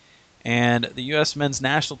 And the U.S. men's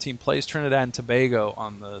national team plays Trinidad and Tobago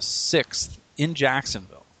on the 6th in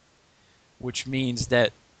Jacksonville, which means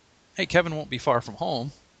that, hey, Kevin won't be far from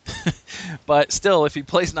home. But still, if he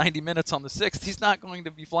plays 90 minutes on the 6th, he's not going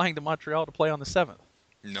to be flying to Montreal to play on the 7th.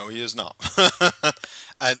 No, he is not.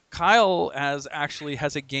 And Kyle has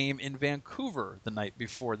a game in Vancouver the night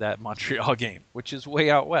before that Montreal game, which is way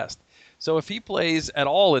out west. So if he plays at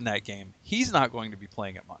all in that game, he's not going to be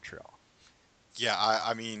playing at Montreal. Yeah,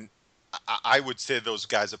 I mean, I would say those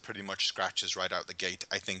guys are pretty much scratches right out the gate.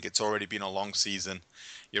 I think it's already been a long season.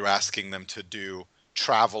 You're asking them to do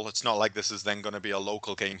travel. It's not like this is then going to be a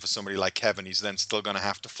local game for somebody like Kevin. He's then still going to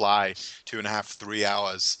have to fly 2.5, 3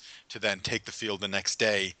 hours to then take the field the next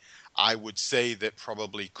day. I would say that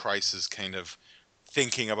probably Kreis is kind of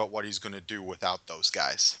thinking about what he's going to do without those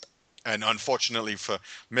guys. And unfortunately for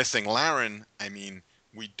missing Larin, I mean,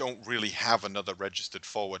 we don't really have another registered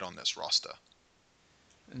forward on this roster.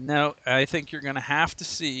 No, I think you're going to have to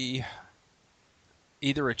see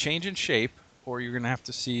either a change in shape, or you're going to have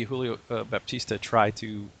to see Julio Baptista try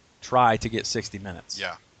to get 60 minutes.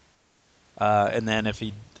 Yeah. And then if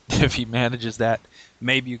he manages that,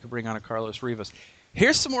 maybe you could bring on a Carlos Rivas.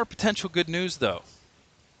 Here's some more potential good news, though.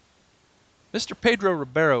 Mr. Pedro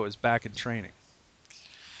Ribeiro is back in training.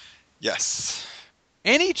 Yes.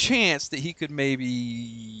 Any chance that he could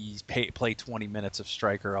maybe play 20 minutes of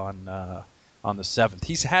striker on the 7th?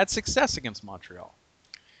 He's had success against Montreal.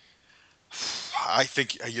 I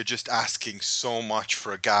think you're just asking so much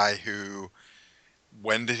for a guy who,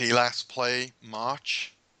 when did he last play?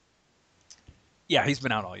 March? Yeah, he's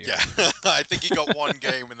been out all year. Yeah, I think he got 1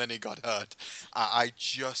 game and then he got hurt. I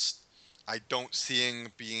don't see him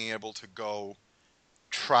being able to go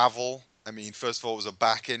travel. I mean, first of all, it was a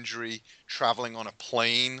back injury, traveling on a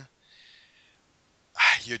plane.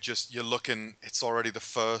 you're looking. It's already the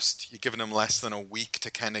first. You're giving him less than a week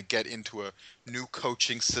to kind of get into a new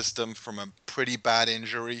coaching system from a pretty bad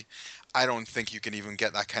injury. I don't think you can even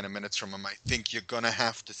get that kind of minutes from him. I think you're gonna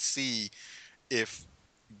have to see if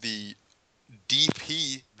the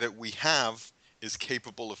DP that we have is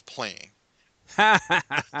capable of playing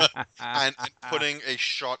and putting a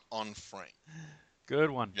shot on frame. Good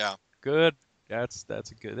one. Yeah. Good. That's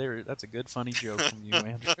a good. That's a good funny joke from you,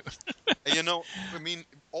 Andrew. You know, I mean,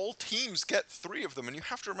 all teams get 3 of them, and you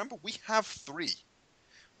have to remember we have 3.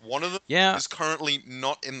 One of them Yeah. is currently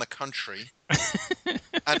not in the country,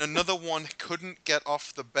 and another one couldn't get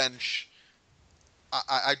off the bench.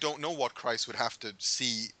 I don't know what Christ would have to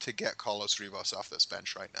see to get Carlos Rivas off this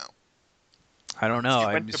bench right now. I don't know. He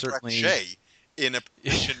I'm went to Brett certainly. Shea in a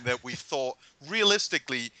position that we thought,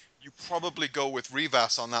 realistically, you probably go with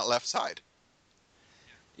Rivas on that left side.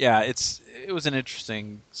 Yeah, it was an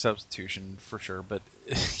interesting substitution for sure, but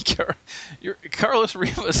Carlos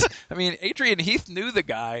Rivas. I mean, Adrian Heath knew the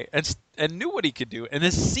guy and knew what he could do, and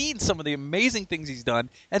has seen some of the amazing things he's done,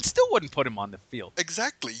 and still wouldn't put him on the field.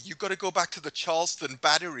 Exactly. You got to go back to the Charleston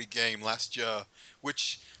Battery game last year,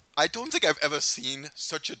 which I don't think I've ever seen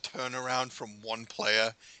such a turnaround from one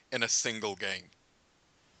player in a single game.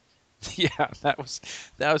 Yeah, that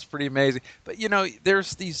was pretty amazing. But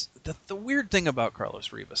there's the weird thing about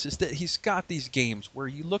Carlos Rivas is that he's got these games where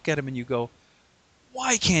you look at him and you go,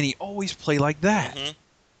 why can't he always play like that? Mm-hmm.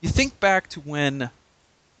 You think back to when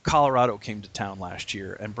Colorado came to town last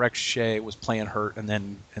year and Brett Shea was playing hurt, and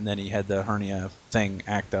then he had the hernia thing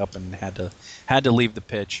act up and had to leave the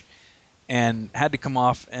pitch and had to come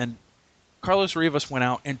off, and Carlos Rivas went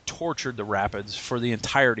out and tortured the Rapids for the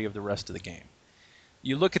entirety of the rest of the game.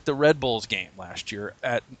 You look at the Red Bulls game last year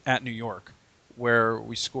at New York, where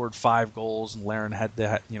we scored 5 goals and Larin had the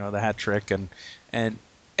hat trick, and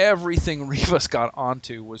everything Rivas got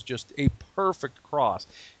onto was just a perfect cross.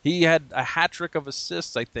 He had a hat trick of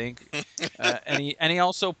assists, I think, and he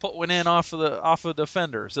also put one in off of the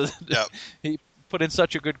defender. So Yep. He put in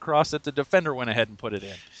such a good cross that the defender went ahead and put it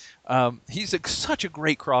in. He's such a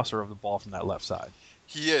great crosser of the ball from that left side.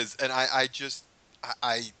 He is, and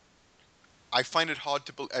I find it hard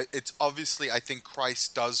to believe. It's obviously, I think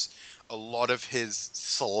Christ does a lot of his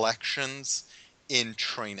selections in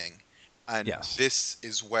training. And Yes. This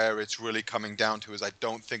is where it's really coming down to, is I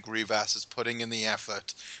don't think Rivas is putting in the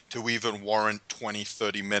effort to even warrant 20,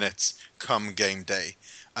 30 minutes come game day.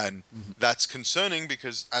 And that's concerning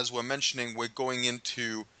because, as we're mentioning, we're going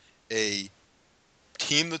into a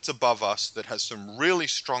team that's above us that has some really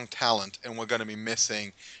strong talent, and we're going to be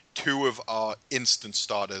missing 2 of our instant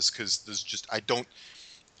starters because there's just I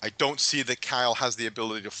don't see that Kyle has the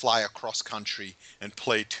ability to fly across country and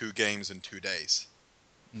play 2 games in 2 days.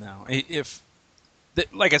 No,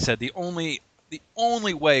 like I said, the only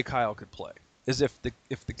way Kyle could play is if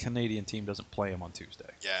the Canadian team doesn't play him on Tuesday.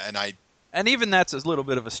 Yeah, and even that's a little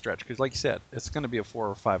bit of a stretch because, like you said, it's going to be a 4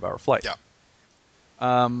 or 5 hour flight. Yeah.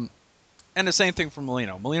 And the same thing for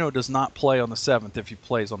Molino. Molino does not play on the 7th if he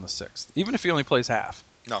plays on the 6th, even if he only plays half.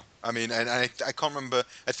 No, I mean, and I can't remember.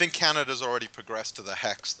 I think Canada's already progressed to the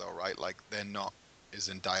Hex, though, right? Like, they're not as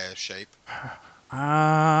in dire shape.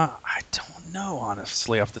 I don't know,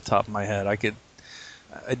 honestly, off the top of my head. I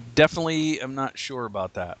definitely am not sure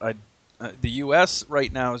about that. The U.S.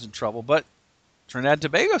 right now is in trouble, but Trinidad and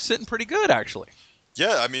Tobago's sitting pretty good, actually.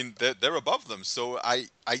 Yeah, I mean, they're above them. So I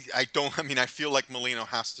don't. I mean, I feel like Molino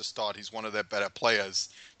has to start. He's one of their better players.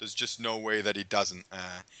 There's just no way that he doesn't.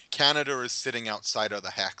 Canada is sitting outside of the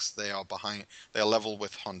Hex. They are behind. They're level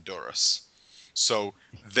with Honduras. So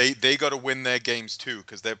they got to win their games too,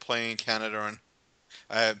 because they're playing Canada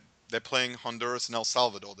and they're playing Honduras and El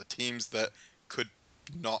Salvador, the teams that could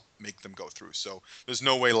not make them go through. So there's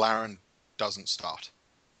no way Larin doesn't start.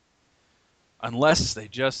 Unless they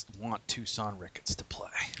just want Tucson Ricketts to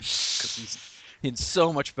play, because he's in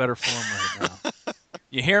so much better form right now.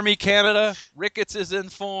 You hear me, Canada? Ricketts is in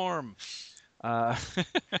form. I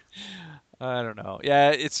don't know.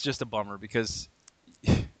 Yeah, it's just a bummer because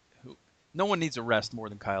no one needs a rest more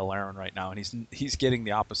than Kyle Larin right now, and he's getting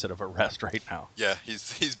the opposite of a rest right now. Yeah,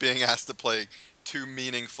 he's being asked to play 2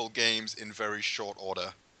 meaningful games in very short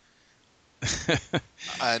order.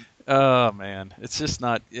 And oh man, it's just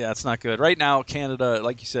not. Yeah, it's not good right now. Canada,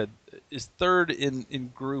 like you said, is 3rd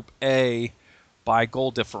in Group A by goal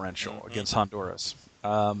differential against Honduras.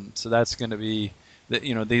 So that's going to be,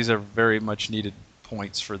 these are very much needed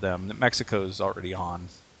points for them. Mexico's already on.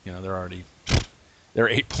 They're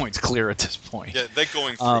 8 points clear at this point. Yeah, they're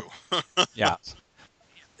going through.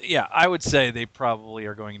 Yeah. I would say they probably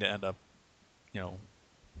are going to end up,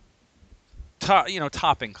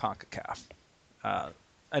 topping CONCACAF.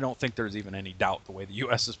 I don't think there's even any doubt the way the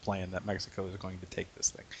U.S. is playing that Mexico is going to take this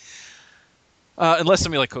thing. Unless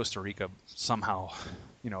somebody like Costa Rica somehow,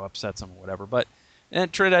 upsets them or whatever. But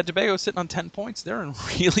and Trinidad and Tobago is sitting on 10 points. They're in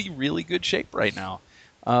really, really good shape right now.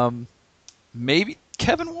 Maybe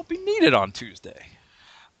Kevin won't be needed on Tuesday.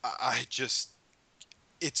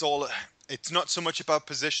 It's not so much about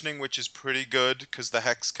positioning, which is pretty good because the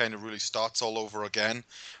hex kind of really starts all over again.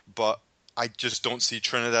 But I just don't see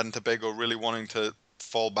Trinidad and Tobago really wanting to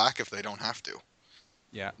fall back if they don't have to.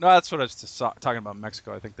 Yeah, no, that's what I was talking about.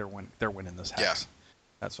 Mexico, I think they're winning this hex. Yeah.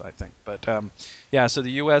 That's what I think. But so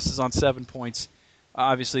the U.S. is on 7 points.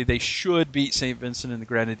 Obviously, they should beat St. Vincent and the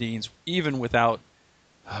Grenadines, even without,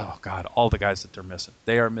 all the guys that they're missing.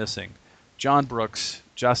 They are missing John Brooks,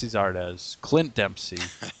 Jossie Zardes, Clint Dempsey.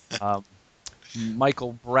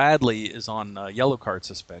 Michael Bradley is on yellow card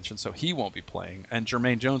suspension, so he won't be playing. And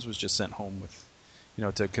Jermaine Jones was just sent home with,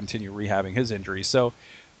 to continue rehabbing his injury. So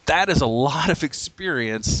that is a lot of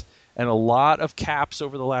experience and a lot of caps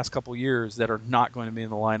over the last couple years that are not going to be in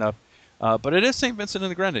the lineup. But it is St. Vincent and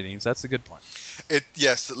the Grenadines. That's the good point.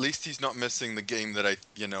 Yes, at least he's not missing the game that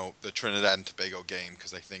the Trinidad and Tobago game,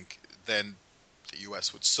 because I think then the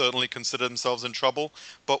U.S. would certainly consider themselves in trouble.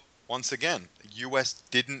 But once again, the U.S.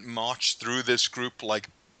 didn't march through this group like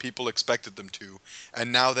people expected them to,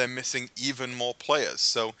 and now they're missing even more players.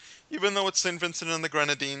 So even though it's St. Vincent and the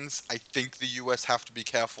Grenadines, I think the U.S. have to be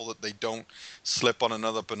careful that they don't slip on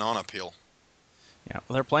another banana peel. Yeah,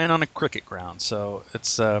 well, they're playing on a cricket ground, so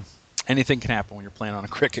it's anything can happen when you're playing on a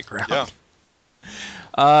cricket ground.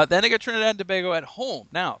 Yeah. Then they got Trinidad and Tobago at home.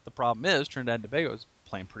 Now, the problem is Trinidad and Tobago is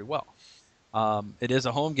playing pretty well. It is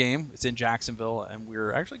a home game. It's in Jacksonville, and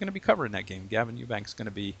we're actually going to be covering that game. Gavin Eubank's going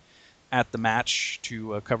to be at the match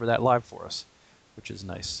to cover that live for us, which is a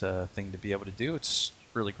nice thing to be able to do. It's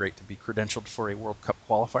really great to be credentialed for a World Cup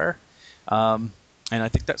qualifier. And I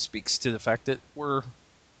think that speaks to the fact that we're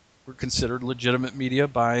considered legitimate media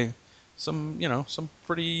by some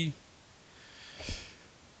pretty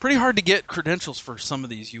hard to get credentials for some of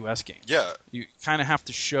these U.S. games. Yeah. You kind of have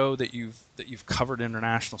to show that you've covered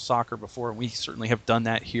international soccer before, and we certainly have done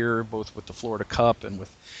that here, both with the Florida Cup and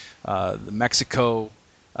with the Mexico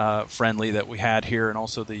friendly that we had here, and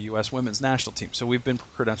also the U.S. women's national team. So we've been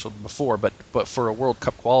credentialed before, but for a World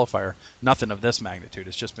Cup qualifier, nothing of this magnitude.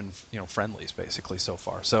 It's just been friendlies basically so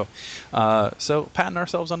far. So patting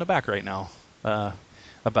ourselves on the back right now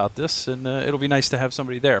about this, and it'll be nice to have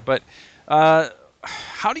somebody there. But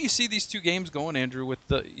how do you see these two games going, Andrew? With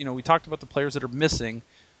we talked about the players that are missing.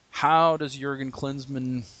 How does Jurgen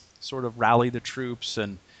Klinsmann sort of rally the troops,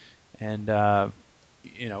 and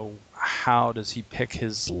how does he pick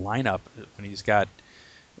his lineup when he's got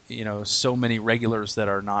so many regulars that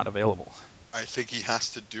are not available? I think he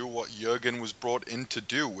has to do what Jurgen was brought in to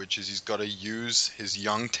do, which is he's got to use his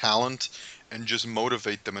young talent and just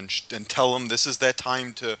motivate them and tell them this is their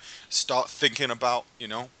time to start thinking about,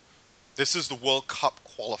 this is the World Cup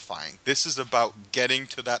qualifying. This is about getting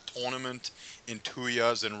to that tournament in 2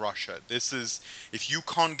 years in Russia. If you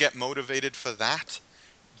can't get motivated for that,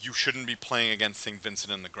 you shouldn't be playing against St.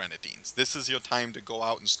 Vincent and the Grenadines. This is your time to go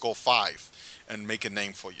out and score 5 and make a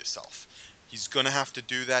name for yourself. He's going to have to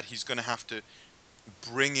do that. He's going to have to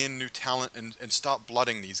bring in new talent and start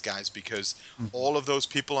blooding these guys, because all of those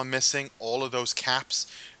people are missing, all of those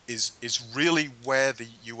caps is really where the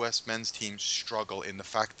U.S. men's team struggle, in the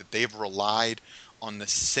fact that they've relied on the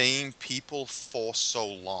same people for so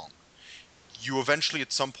long. You eventually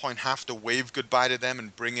at some point have to wave goodbye to them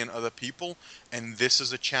and bring in other people, and this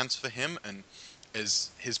is a chance for him, and as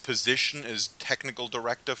his position as technical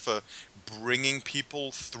director for bringing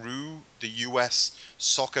people through the U.S.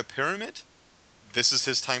 soccer pyramid, this is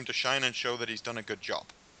his time to shine and show that he's done a good job.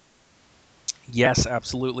 Yes,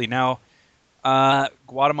 absolutely. Now,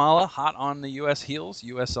 Guatemala hot on the U.S. heels.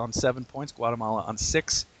 U.S. on 7 points, Guatemala on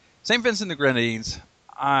 6. St. Vincent and the Grenadines,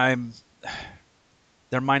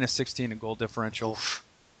 they're minus 16 in goal differential,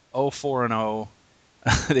 0-4-0.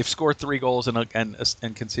 They've scored 3 goals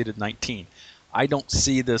and conceded 19. I don't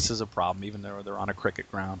see this as a problem, even though they're on a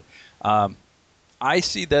cricket ground. I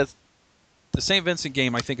see that the St. Vincent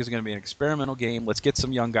game, I think, is going to be an experimental game. Let's get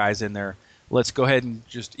some young guys in there. Let's go ahead and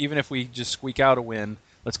even if we just squeak out a win,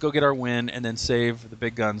 let's go get our win and then save the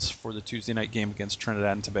big guns for the Tuesday night game against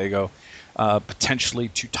Trinidad and Tobago, potentially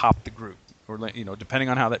to top the group. Or depending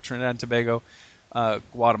on how that Trinidad and Tobago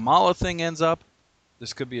Guatemala thing ends up,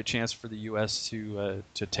 this could be a chance for the U.S. to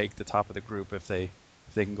take the top of the group if they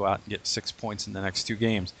can go out and get 6 points in the next 2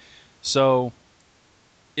 games. So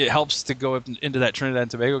it helps to go into that Trinidad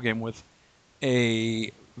and Tobago game with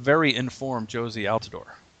a very informed Josie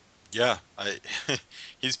Altidore. Yeah,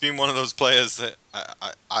 he's been one of those players that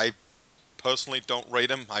I personally don't rate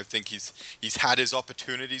him. I think he's had his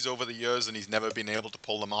opportunities over the years and he's never been able to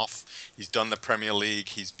pull them off. He's done the Premier League,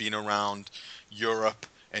 he's been around Europe,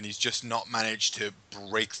 and he's just not managed to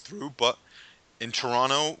break through. But in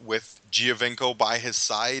Toronto, with Giovinco by his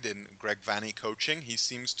side and Greg Vanney coaching, he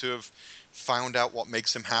seems to have found out what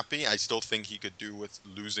makes him happy. I still think he could do with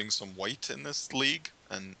losing some weight in this league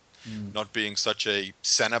and Mm. not being such a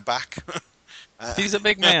center back. Uh, He's a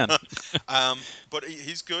big man. but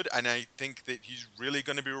he's good, and I think that he's really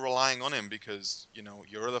going to be relying on him because,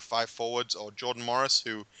 your other five forwards, or Jordan Morris,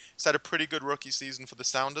 who has had a pretty good rookie season for the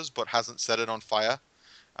Sounders, but hasn't set it on fire.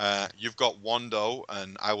 You've got Wando,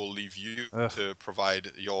 and I will leave you Ugh, to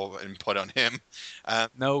provide your input on him. Uh,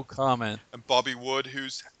 no comment. and Bobby Wood,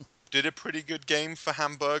 who's did a pretty good game for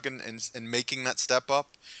Hamburg and making that step up.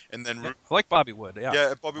 And then, Yep. I like Bobby Wood. Yeah.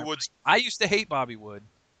 yeah, Bobby Wood's. I used to hate Bobby Wood,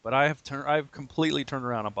 but I've completely turned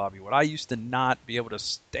around on Bobby Wood. I used to not be able to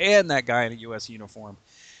stand that guy in a U.S. uniform,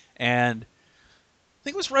 and I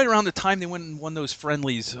think it was right around the time they went and won those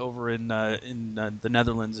friendlies over in the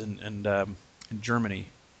Netherlands and in Germany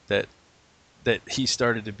that he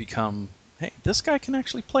started to become, hey, this guy can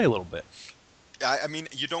actually play a little bit. I mean,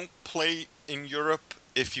 you don't play in Europe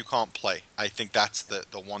if you can't play. I think that's the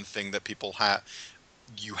one thing that people have.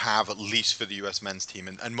 You have at least for the U.S. men's team,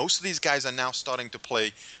 and most of these guys are now starting to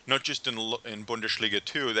play not just in Bundesliga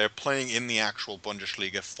 2. They're playing in the actual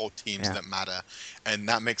Bundesliga for teams Yeah. that matter, and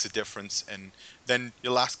that makes a difference. And then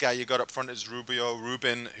your last guy you got up front is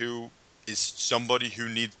Rubin, who is somebody who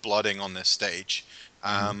needs blooding on this stage.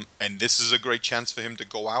 Mm-hmm. And this is a great chance for him to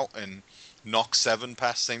go out and knock seven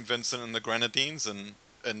past St. Vincent and the Grenadines, and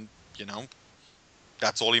you know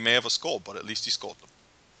that's all he may ever score, but at least he scored them.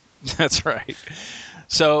 That's right.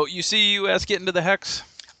 So you see U.S. get into the hex?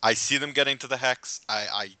 I see them getting to the hex.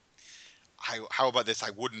 How about this? I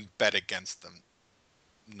wouldn't bet against them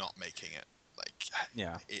not making it. Like,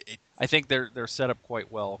 Yeah. it I think they're set up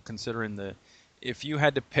quite well considering if you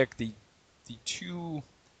had to pick the two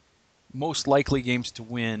most likely games to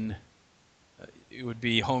win, it would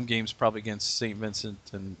be home games probably against St. Vincent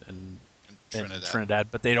and Trinidad. Trinidad,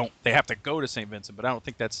 but they have to go to St. Vincent, but I don't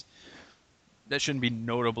think that shouldn't be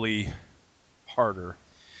notably harder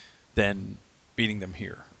than beating them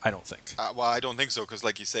here. I don't think. Well, I don't think so because,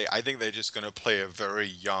 like you say, I think they're just going to play a very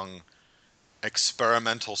young,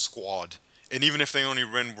 experimental squad. And even if they only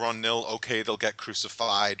win 1-0, okay, they'll get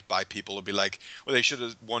crucified by people who'll be like, well, they should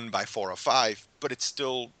have won by 4 or 5, but it's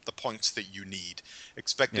still the points that you need.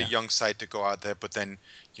 Expect a Yeah. young side to go out there, but then,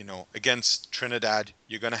 against Trinidad,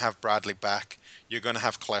 you're going to have Bradley back, you're going to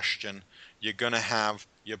have Kleshton, you're going to have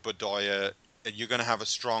your Bedoya, and you're going to have a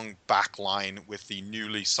strong back line with the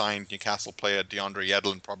newly signed Newcastle player DeAndre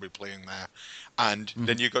Yedlin probably playing there. And Mm-hmm.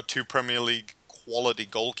 then you've got two Premier League quality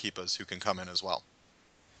goalkeepers who can come in as well.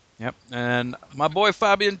 Yep. And my boy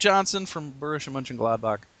Fabian Johnson from Borussia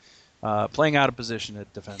Mönchengladbach, playing out of position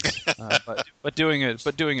at defense, but doing it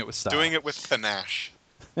with style. Doing it with panache.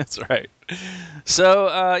 That's right.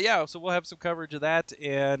 So so we'll have some coverage of that,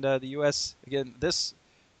 and the U.S. again. This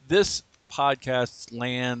podcast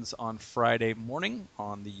lands on Friday morning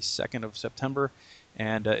on the 2nd of September,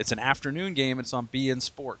 and it's an afternoon game. It's on BN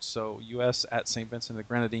Sports. So U.S. at St. Vincent and the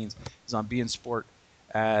Grenadines is on BN Sport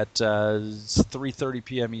at 3:30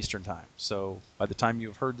 p.m. Eastern Time. So by the time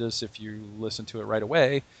you've heard this, if you listen to it right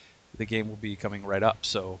away, the game will be coming right up.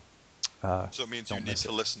 So So it means you need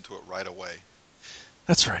to listen to it right away.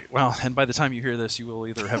 That's right. Well, and by the time you hear this, you will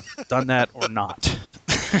either have done that or not.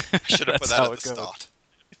 I should have put that at the start.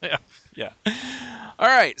 Yeah. All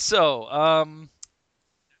right. So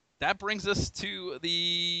that brings us to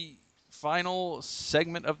the final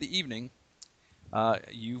segment of the evening.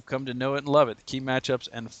 You've come to know it and love it. The key matchups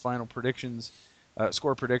and final predictions,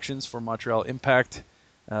 score predictions for Montreal Impact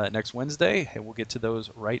next Wednesday, and we'll get to those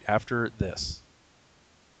right after this.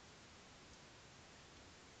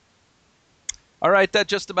 All right, that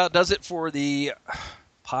just about does it for the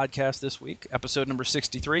podcast this week, episode number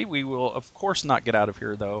 63. We will, of course, not get out of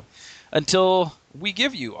here, though, until we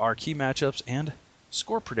give you our key matchups and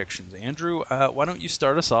score predictions. Andrew, why don't you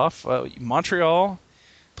start us off? Montreal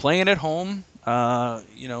playing at home,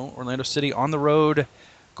 Orlando City on the road,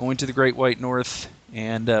 going to the Great White North,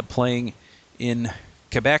 and playing in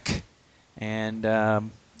Quebec. And,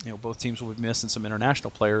 both teams will be missing some international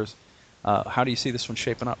players. How do you see this one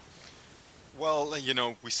shaping up? Well,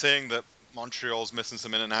 we're saying that Montreal's missing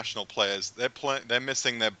some international players. They're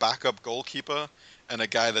missing their backup goalkeeper and a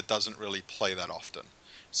guy that doesn't really play that often.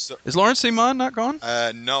 So is Laurent Simon not gone?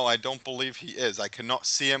 No, I don't believe he is. I cannot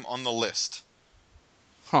see him on the list.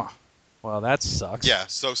 Huh. Well, that sucks. Yeah,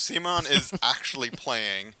 so Simon is actually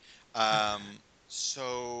playing.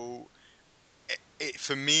 So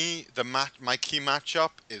for me, my key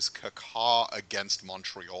matchup is Kaká against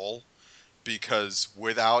Montreal because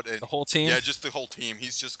without it, The whole team. yeah, just the whole team,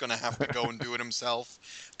 he's just gonna have to go and do it himself.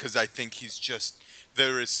 Because I think he's just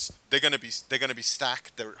they're gonna be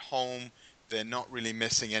stacked. They're at home. They're not really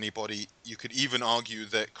missing anybody. You could even argue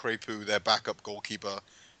that Crepeau, their backup goalkeeper,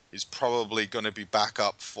 is probably going to be back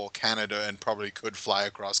up for Canada and probably could fly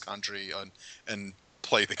across country and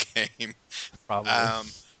play the game. Probably.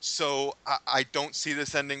 So I don't see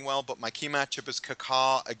this ending well, but my key matchup is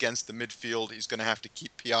Kaká against the midfield. He's going to have to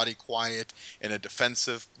keep Piatti quiet in a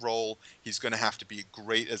defensive role. He's going to have to be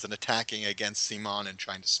great as an attacking against Simon and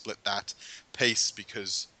trying to split that pace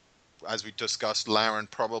because, as we discussed, Laren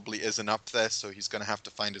probably isn't up there, so he's going to have to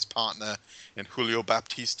find his partner in Julio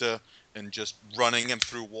Baptista and just running him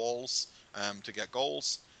through walls to get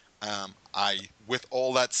goals. With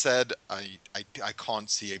all that said, I can't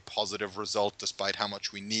see a positive result despite how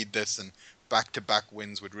much we need this, and back-to-back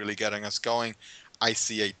wins would really getting us going. I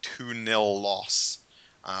see a 2-0 loss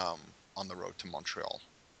on the road to Montreal.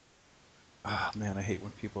 Oh, man, I hate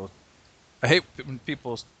when people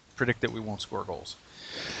predict that we won't score goals.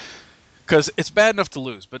 Because it's bad enough to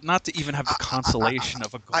lose, but not to even have the consolation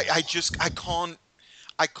of a goal.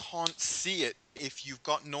 I can't see it if you've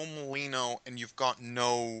got no Molino and you've got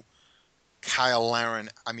no Kyle Laren.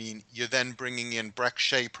 I mean, you're then bringing in Breck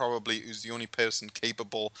Shea, probably, who's the only person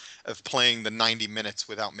capable of playing the 90 minutes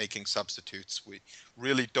without making substitutes. We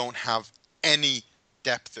really don't have any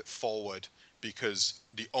depth at forward because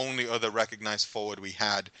the only other recognized forward we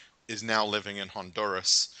had is now living in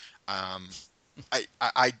Honduras. I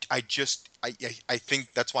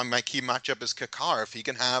think that's why my key matchup is Kakar. If he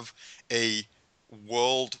can have a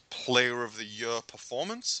World Player of the Year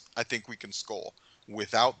performance, I think we can score.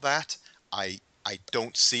 Without that, I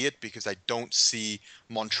don't see it because I don't see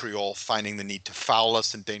Montreal finding the need to foul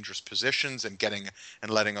us in dangerous positions and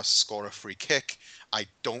letting us score a free kick. I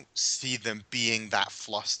don't see them being that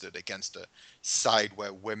flustered against a side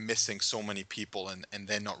where we're missing so many people and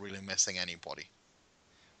they're not really missing anybody.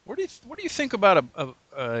 What do you think about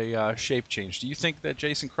a shape change? Do you think that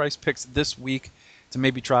Jason Christ picks this week to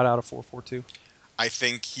maybe trot out a 4-4-2? I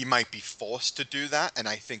think he might be forced to do that, and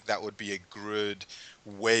I think that would be a good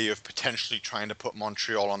way of potentially trying to put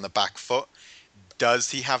Montreal on the back foot.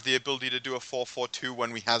 Does he have the ability to do a 4-4-2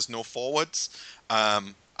 when he has no forwards? I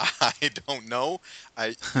don't know.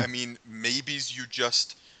 I mean, maybe he's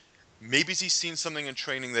seen something in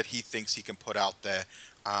training that he thinks he can put out there,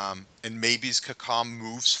 and maybe Kaká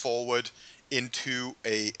moves forward into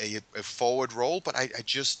a forward role, but I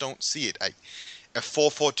just don't see it. A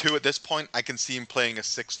 4-4-2 at this point, I can see him playing a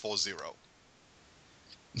 6-4-0.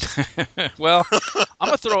 Well, I'm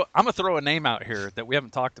gonna throw a name out here that we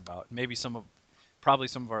haven't talked about. Maybe probably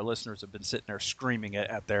some of our listeners have been sitting there screaming it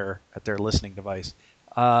at their listening device.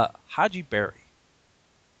 Haji Berry.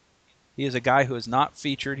 He is a guy who is not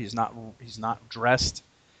featured. He's not dressed.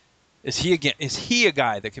 Is he a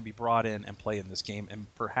guy that can be brought in and play in this game and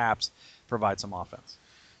perhaps provide some offense?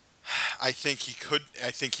 I think he could.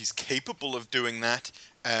 I think he's capable of doing that.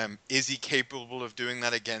 Is he capable of doing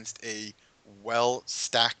that against a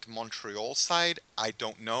well-stacked Montreal side? I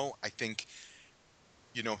don't know. I think,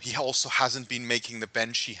 he also hasn't been making the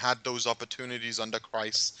bench. He had those opportunities under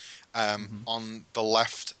Christ on the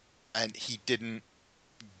left, and he didn't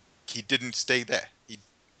stay there.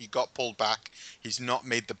 He got pulled back. He's not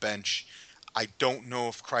made the bench. I don't know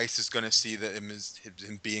if Christ is going to see that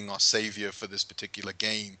him being our savior for this particular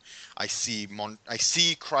game. I see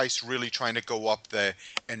Christ really trying to go up there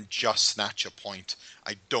and just snatch a point.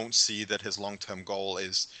 I don't see that his long-term goal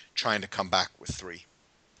is trying to come back with 3.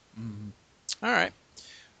 All right.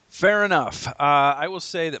 Fair enough. I will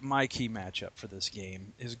say that my key matchup for this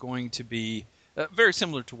game is going to be very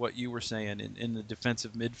similar to what you were saying in the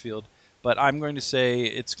defensive midfield. But I'm going to say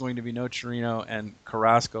it's going to be Nocerino and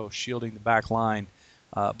Carrasco shielding the back line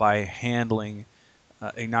by handling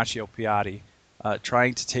Ignacio Piatti,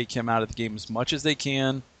 trying to take him out of the game as much as they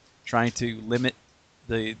can, trying to limit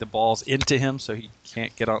the balls into him so he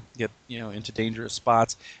can't get into dangerous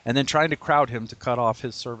spots, and then trying to crowd him to cut off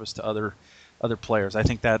his service to other players. I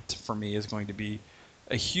think that for me is going to be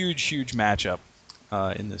a huge matchup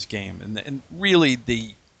in this game, and really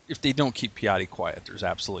if they don't keep Piatti quiet, there's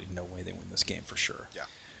absolutely no way they win this game for sure. Yeah.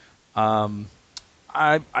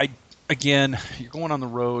 Again, you're going on the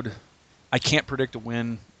road. I can't predict a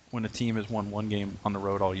win when a team has won one game on the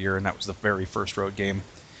road all year, and that was the very first road game.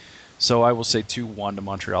 So I will say 2-1 to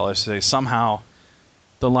Montreal. I say somehow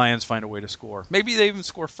the Lions find a way to score. Maybe they even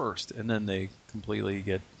score first, and then they completely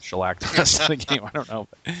get shellacked the rest of the game. I don't know.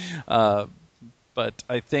 But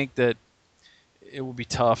I think that it will be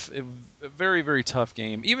tough. A very, very tough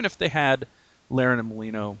game. Even if they had Larin and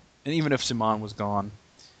Molino, and even if Simon was gone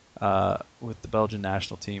with the Belgian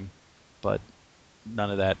national team. But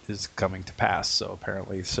none of that is coming to pass, so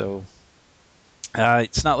apparently. So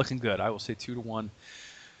it's not looking good. I will say 2-1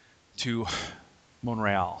 to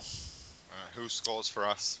Montreal. Who scores for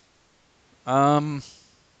us? I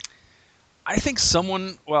think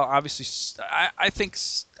someone. Well, obviously, I think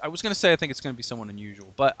I was going to say I think it's going to be someone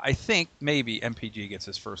unusual, but I think maybe MPG gets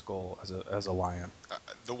his first goal as a Lion.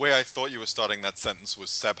 The way I thought you were starting that sentence was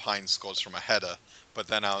Seb Hines scores from a header, but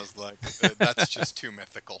then I was like, that's just too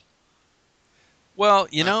mythical. Well,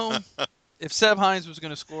 if Seb Hines was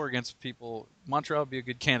going to score against people, Montreal would be a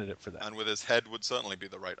good candidate for that. And with his head would certainly be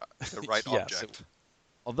the right yes, object.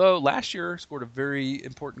 Although last year scored a very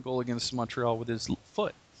important goal against Montreal with his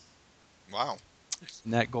foot. Wow.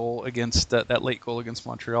 And that goal against that late goal against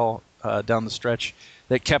Montreal down the stretch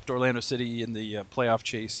that kept Orlando City in the playoff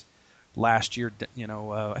chase last year.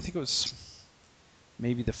 I think it was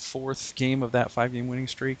maybe the fourth game of that 5-game winning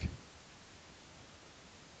streak.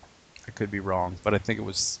 I could be wrong, but I think it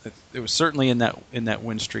was certainly in that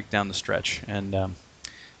win streak down the stretch. And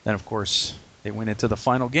then of course they went into the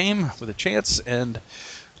final game with a chance and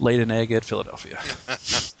laid an egg at Philadelphia.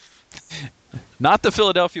 Not the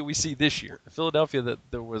Philadelphia we see this year. The Philadelphia that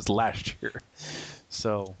there was last year.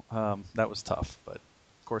 So that was tough. But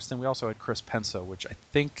of course, then we also had Chris Penso, which I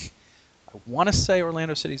want to say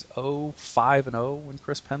Orlando City's 5-0 when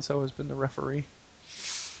Chris Penso has been the referee.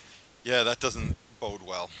 Yeah, that doesn't bode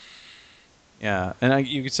well. Yeah, and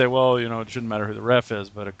you could say, well, it shouldn't matter who the ref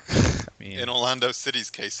is, but in Orlando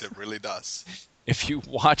City's case, it really does. If you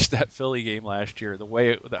watch that Philly game last year, the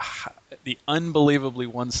way the unbelievably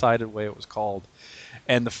one-sided way it was called,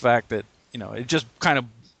 and the fact that it just kind of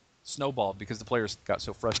snowballed because the players got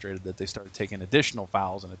so frustrated that they started taking additional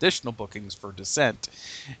fouls and additional bookings for dissent,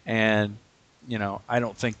 and I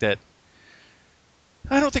don't think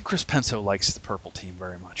Chris Penso likes the purple team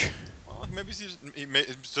very much. Well, maybe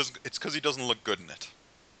it's because he doesn't look good in it.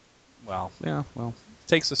 Well, yeah, it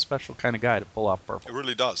takes a special kind of guy to pull off purple. It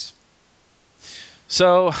really does.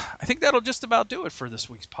 So I think that'll just about do it for this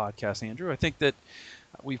week's podcast, Andrew. I think that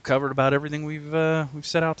we've covered about everything we've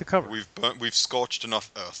set out to cover. We've scorched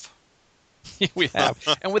enough earth. We have,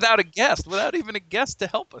 and without even a guest to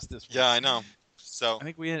help us this week. Yeah, I know. So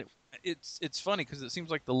I think it's funny because it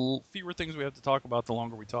seems like the fewer things we have to talk about, the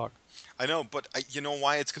longer we talk. I know, but you know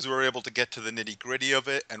why? It's because we're able to get to the nitty-gritty of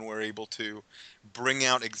it, and we're able to bring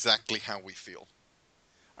out exactly how we feel.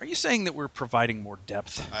 Are you saying that we're providing more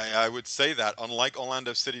depth? I would say that. Unlike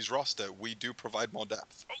Orlando City's roster, we do provide more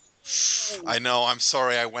depth. Oh. I know. I'm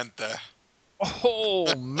sorry I went there.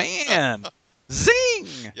 Oh, man. Zing!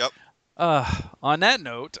 Yep. On that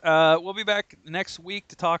note, we'll be back next week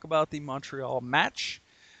to talk about the Montreal match.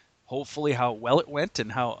 Hopefully how well it went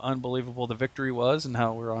and how unbelievable the victory was and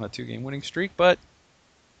how we're on a 2-game winning streak. But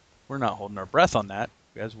we're not holding our breath on that,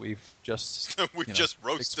 as we've just just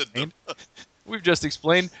roasted them. We've just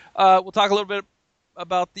explained. We'll talk a little bit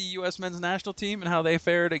about the U.S. men's national team and how they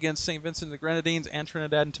fared against St. Vincent and the Grenadines and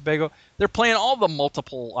Trinidad and Tobago. They're playing all the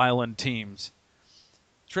multiple island teams.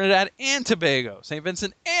 Trinidad and Tobago, St.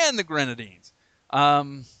 Vincent and the Grenadines.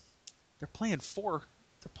 They're playing four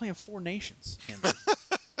nations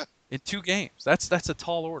in 2 games. That's a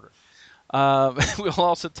tall order. We'll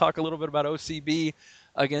also talk a little bit about OCB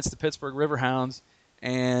against the Pittsburgh Riverhounds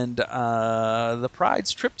and the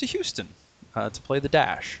Pride's trip to Houston to play the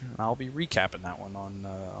Dash. And I'll be recapping that one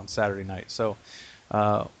on Saturday night. So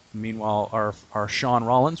meanwhile, our Sean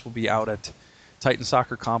Rollins will be out at Titan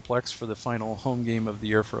Soccer Complex for the final home game of the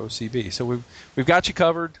year for OCB. So we've got you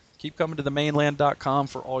covered. Keep coming to themainland.com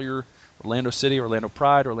for all your Orlando City, Orlando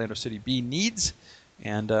Pride, Orlando City B needs.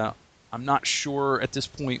 And I'm not sure at this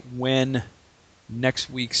point when next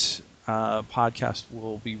week's podcast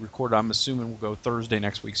will be recorded. I'm assuming we'll go Thursday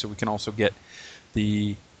next week, so we can also get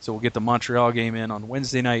we'll get the Montreal game in on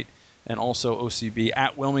Wednesday night, and also OCB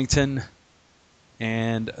at Wilmington,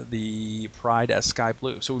 and the Pride at Sky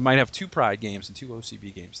Blue. So we might have 2 Pride games and 2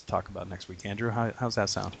 OCB games to talk about next week. Andrew, how's that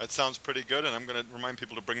sound? That sounds pretty good, and I'm going to remind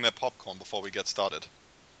people to bring their popcorn before we get started.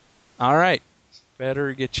 All right.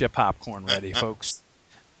 Better get your popcorn ready, folks.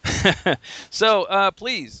 So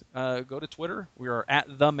please go to Twitter. We are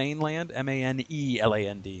at The Mainland,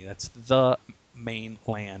 MANELAND. That's The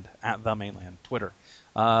Mainland, at The Mainland, Twitter.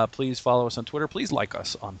 Please follow us on Twitter. Please like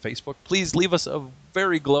us on Facebook. Please leave us a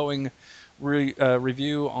very glowing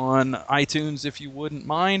review on iTunes if you wouldn't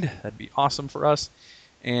mind. That'd be awesome for us.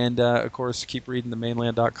 And, of course, keep reading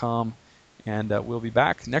themainland.com. And we'll be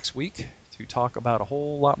back next week to talk about a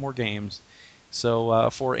whole lot more games. So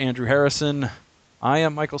for Andrew Harrison, I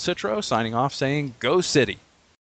am Michael Citro signing off saying, Go City.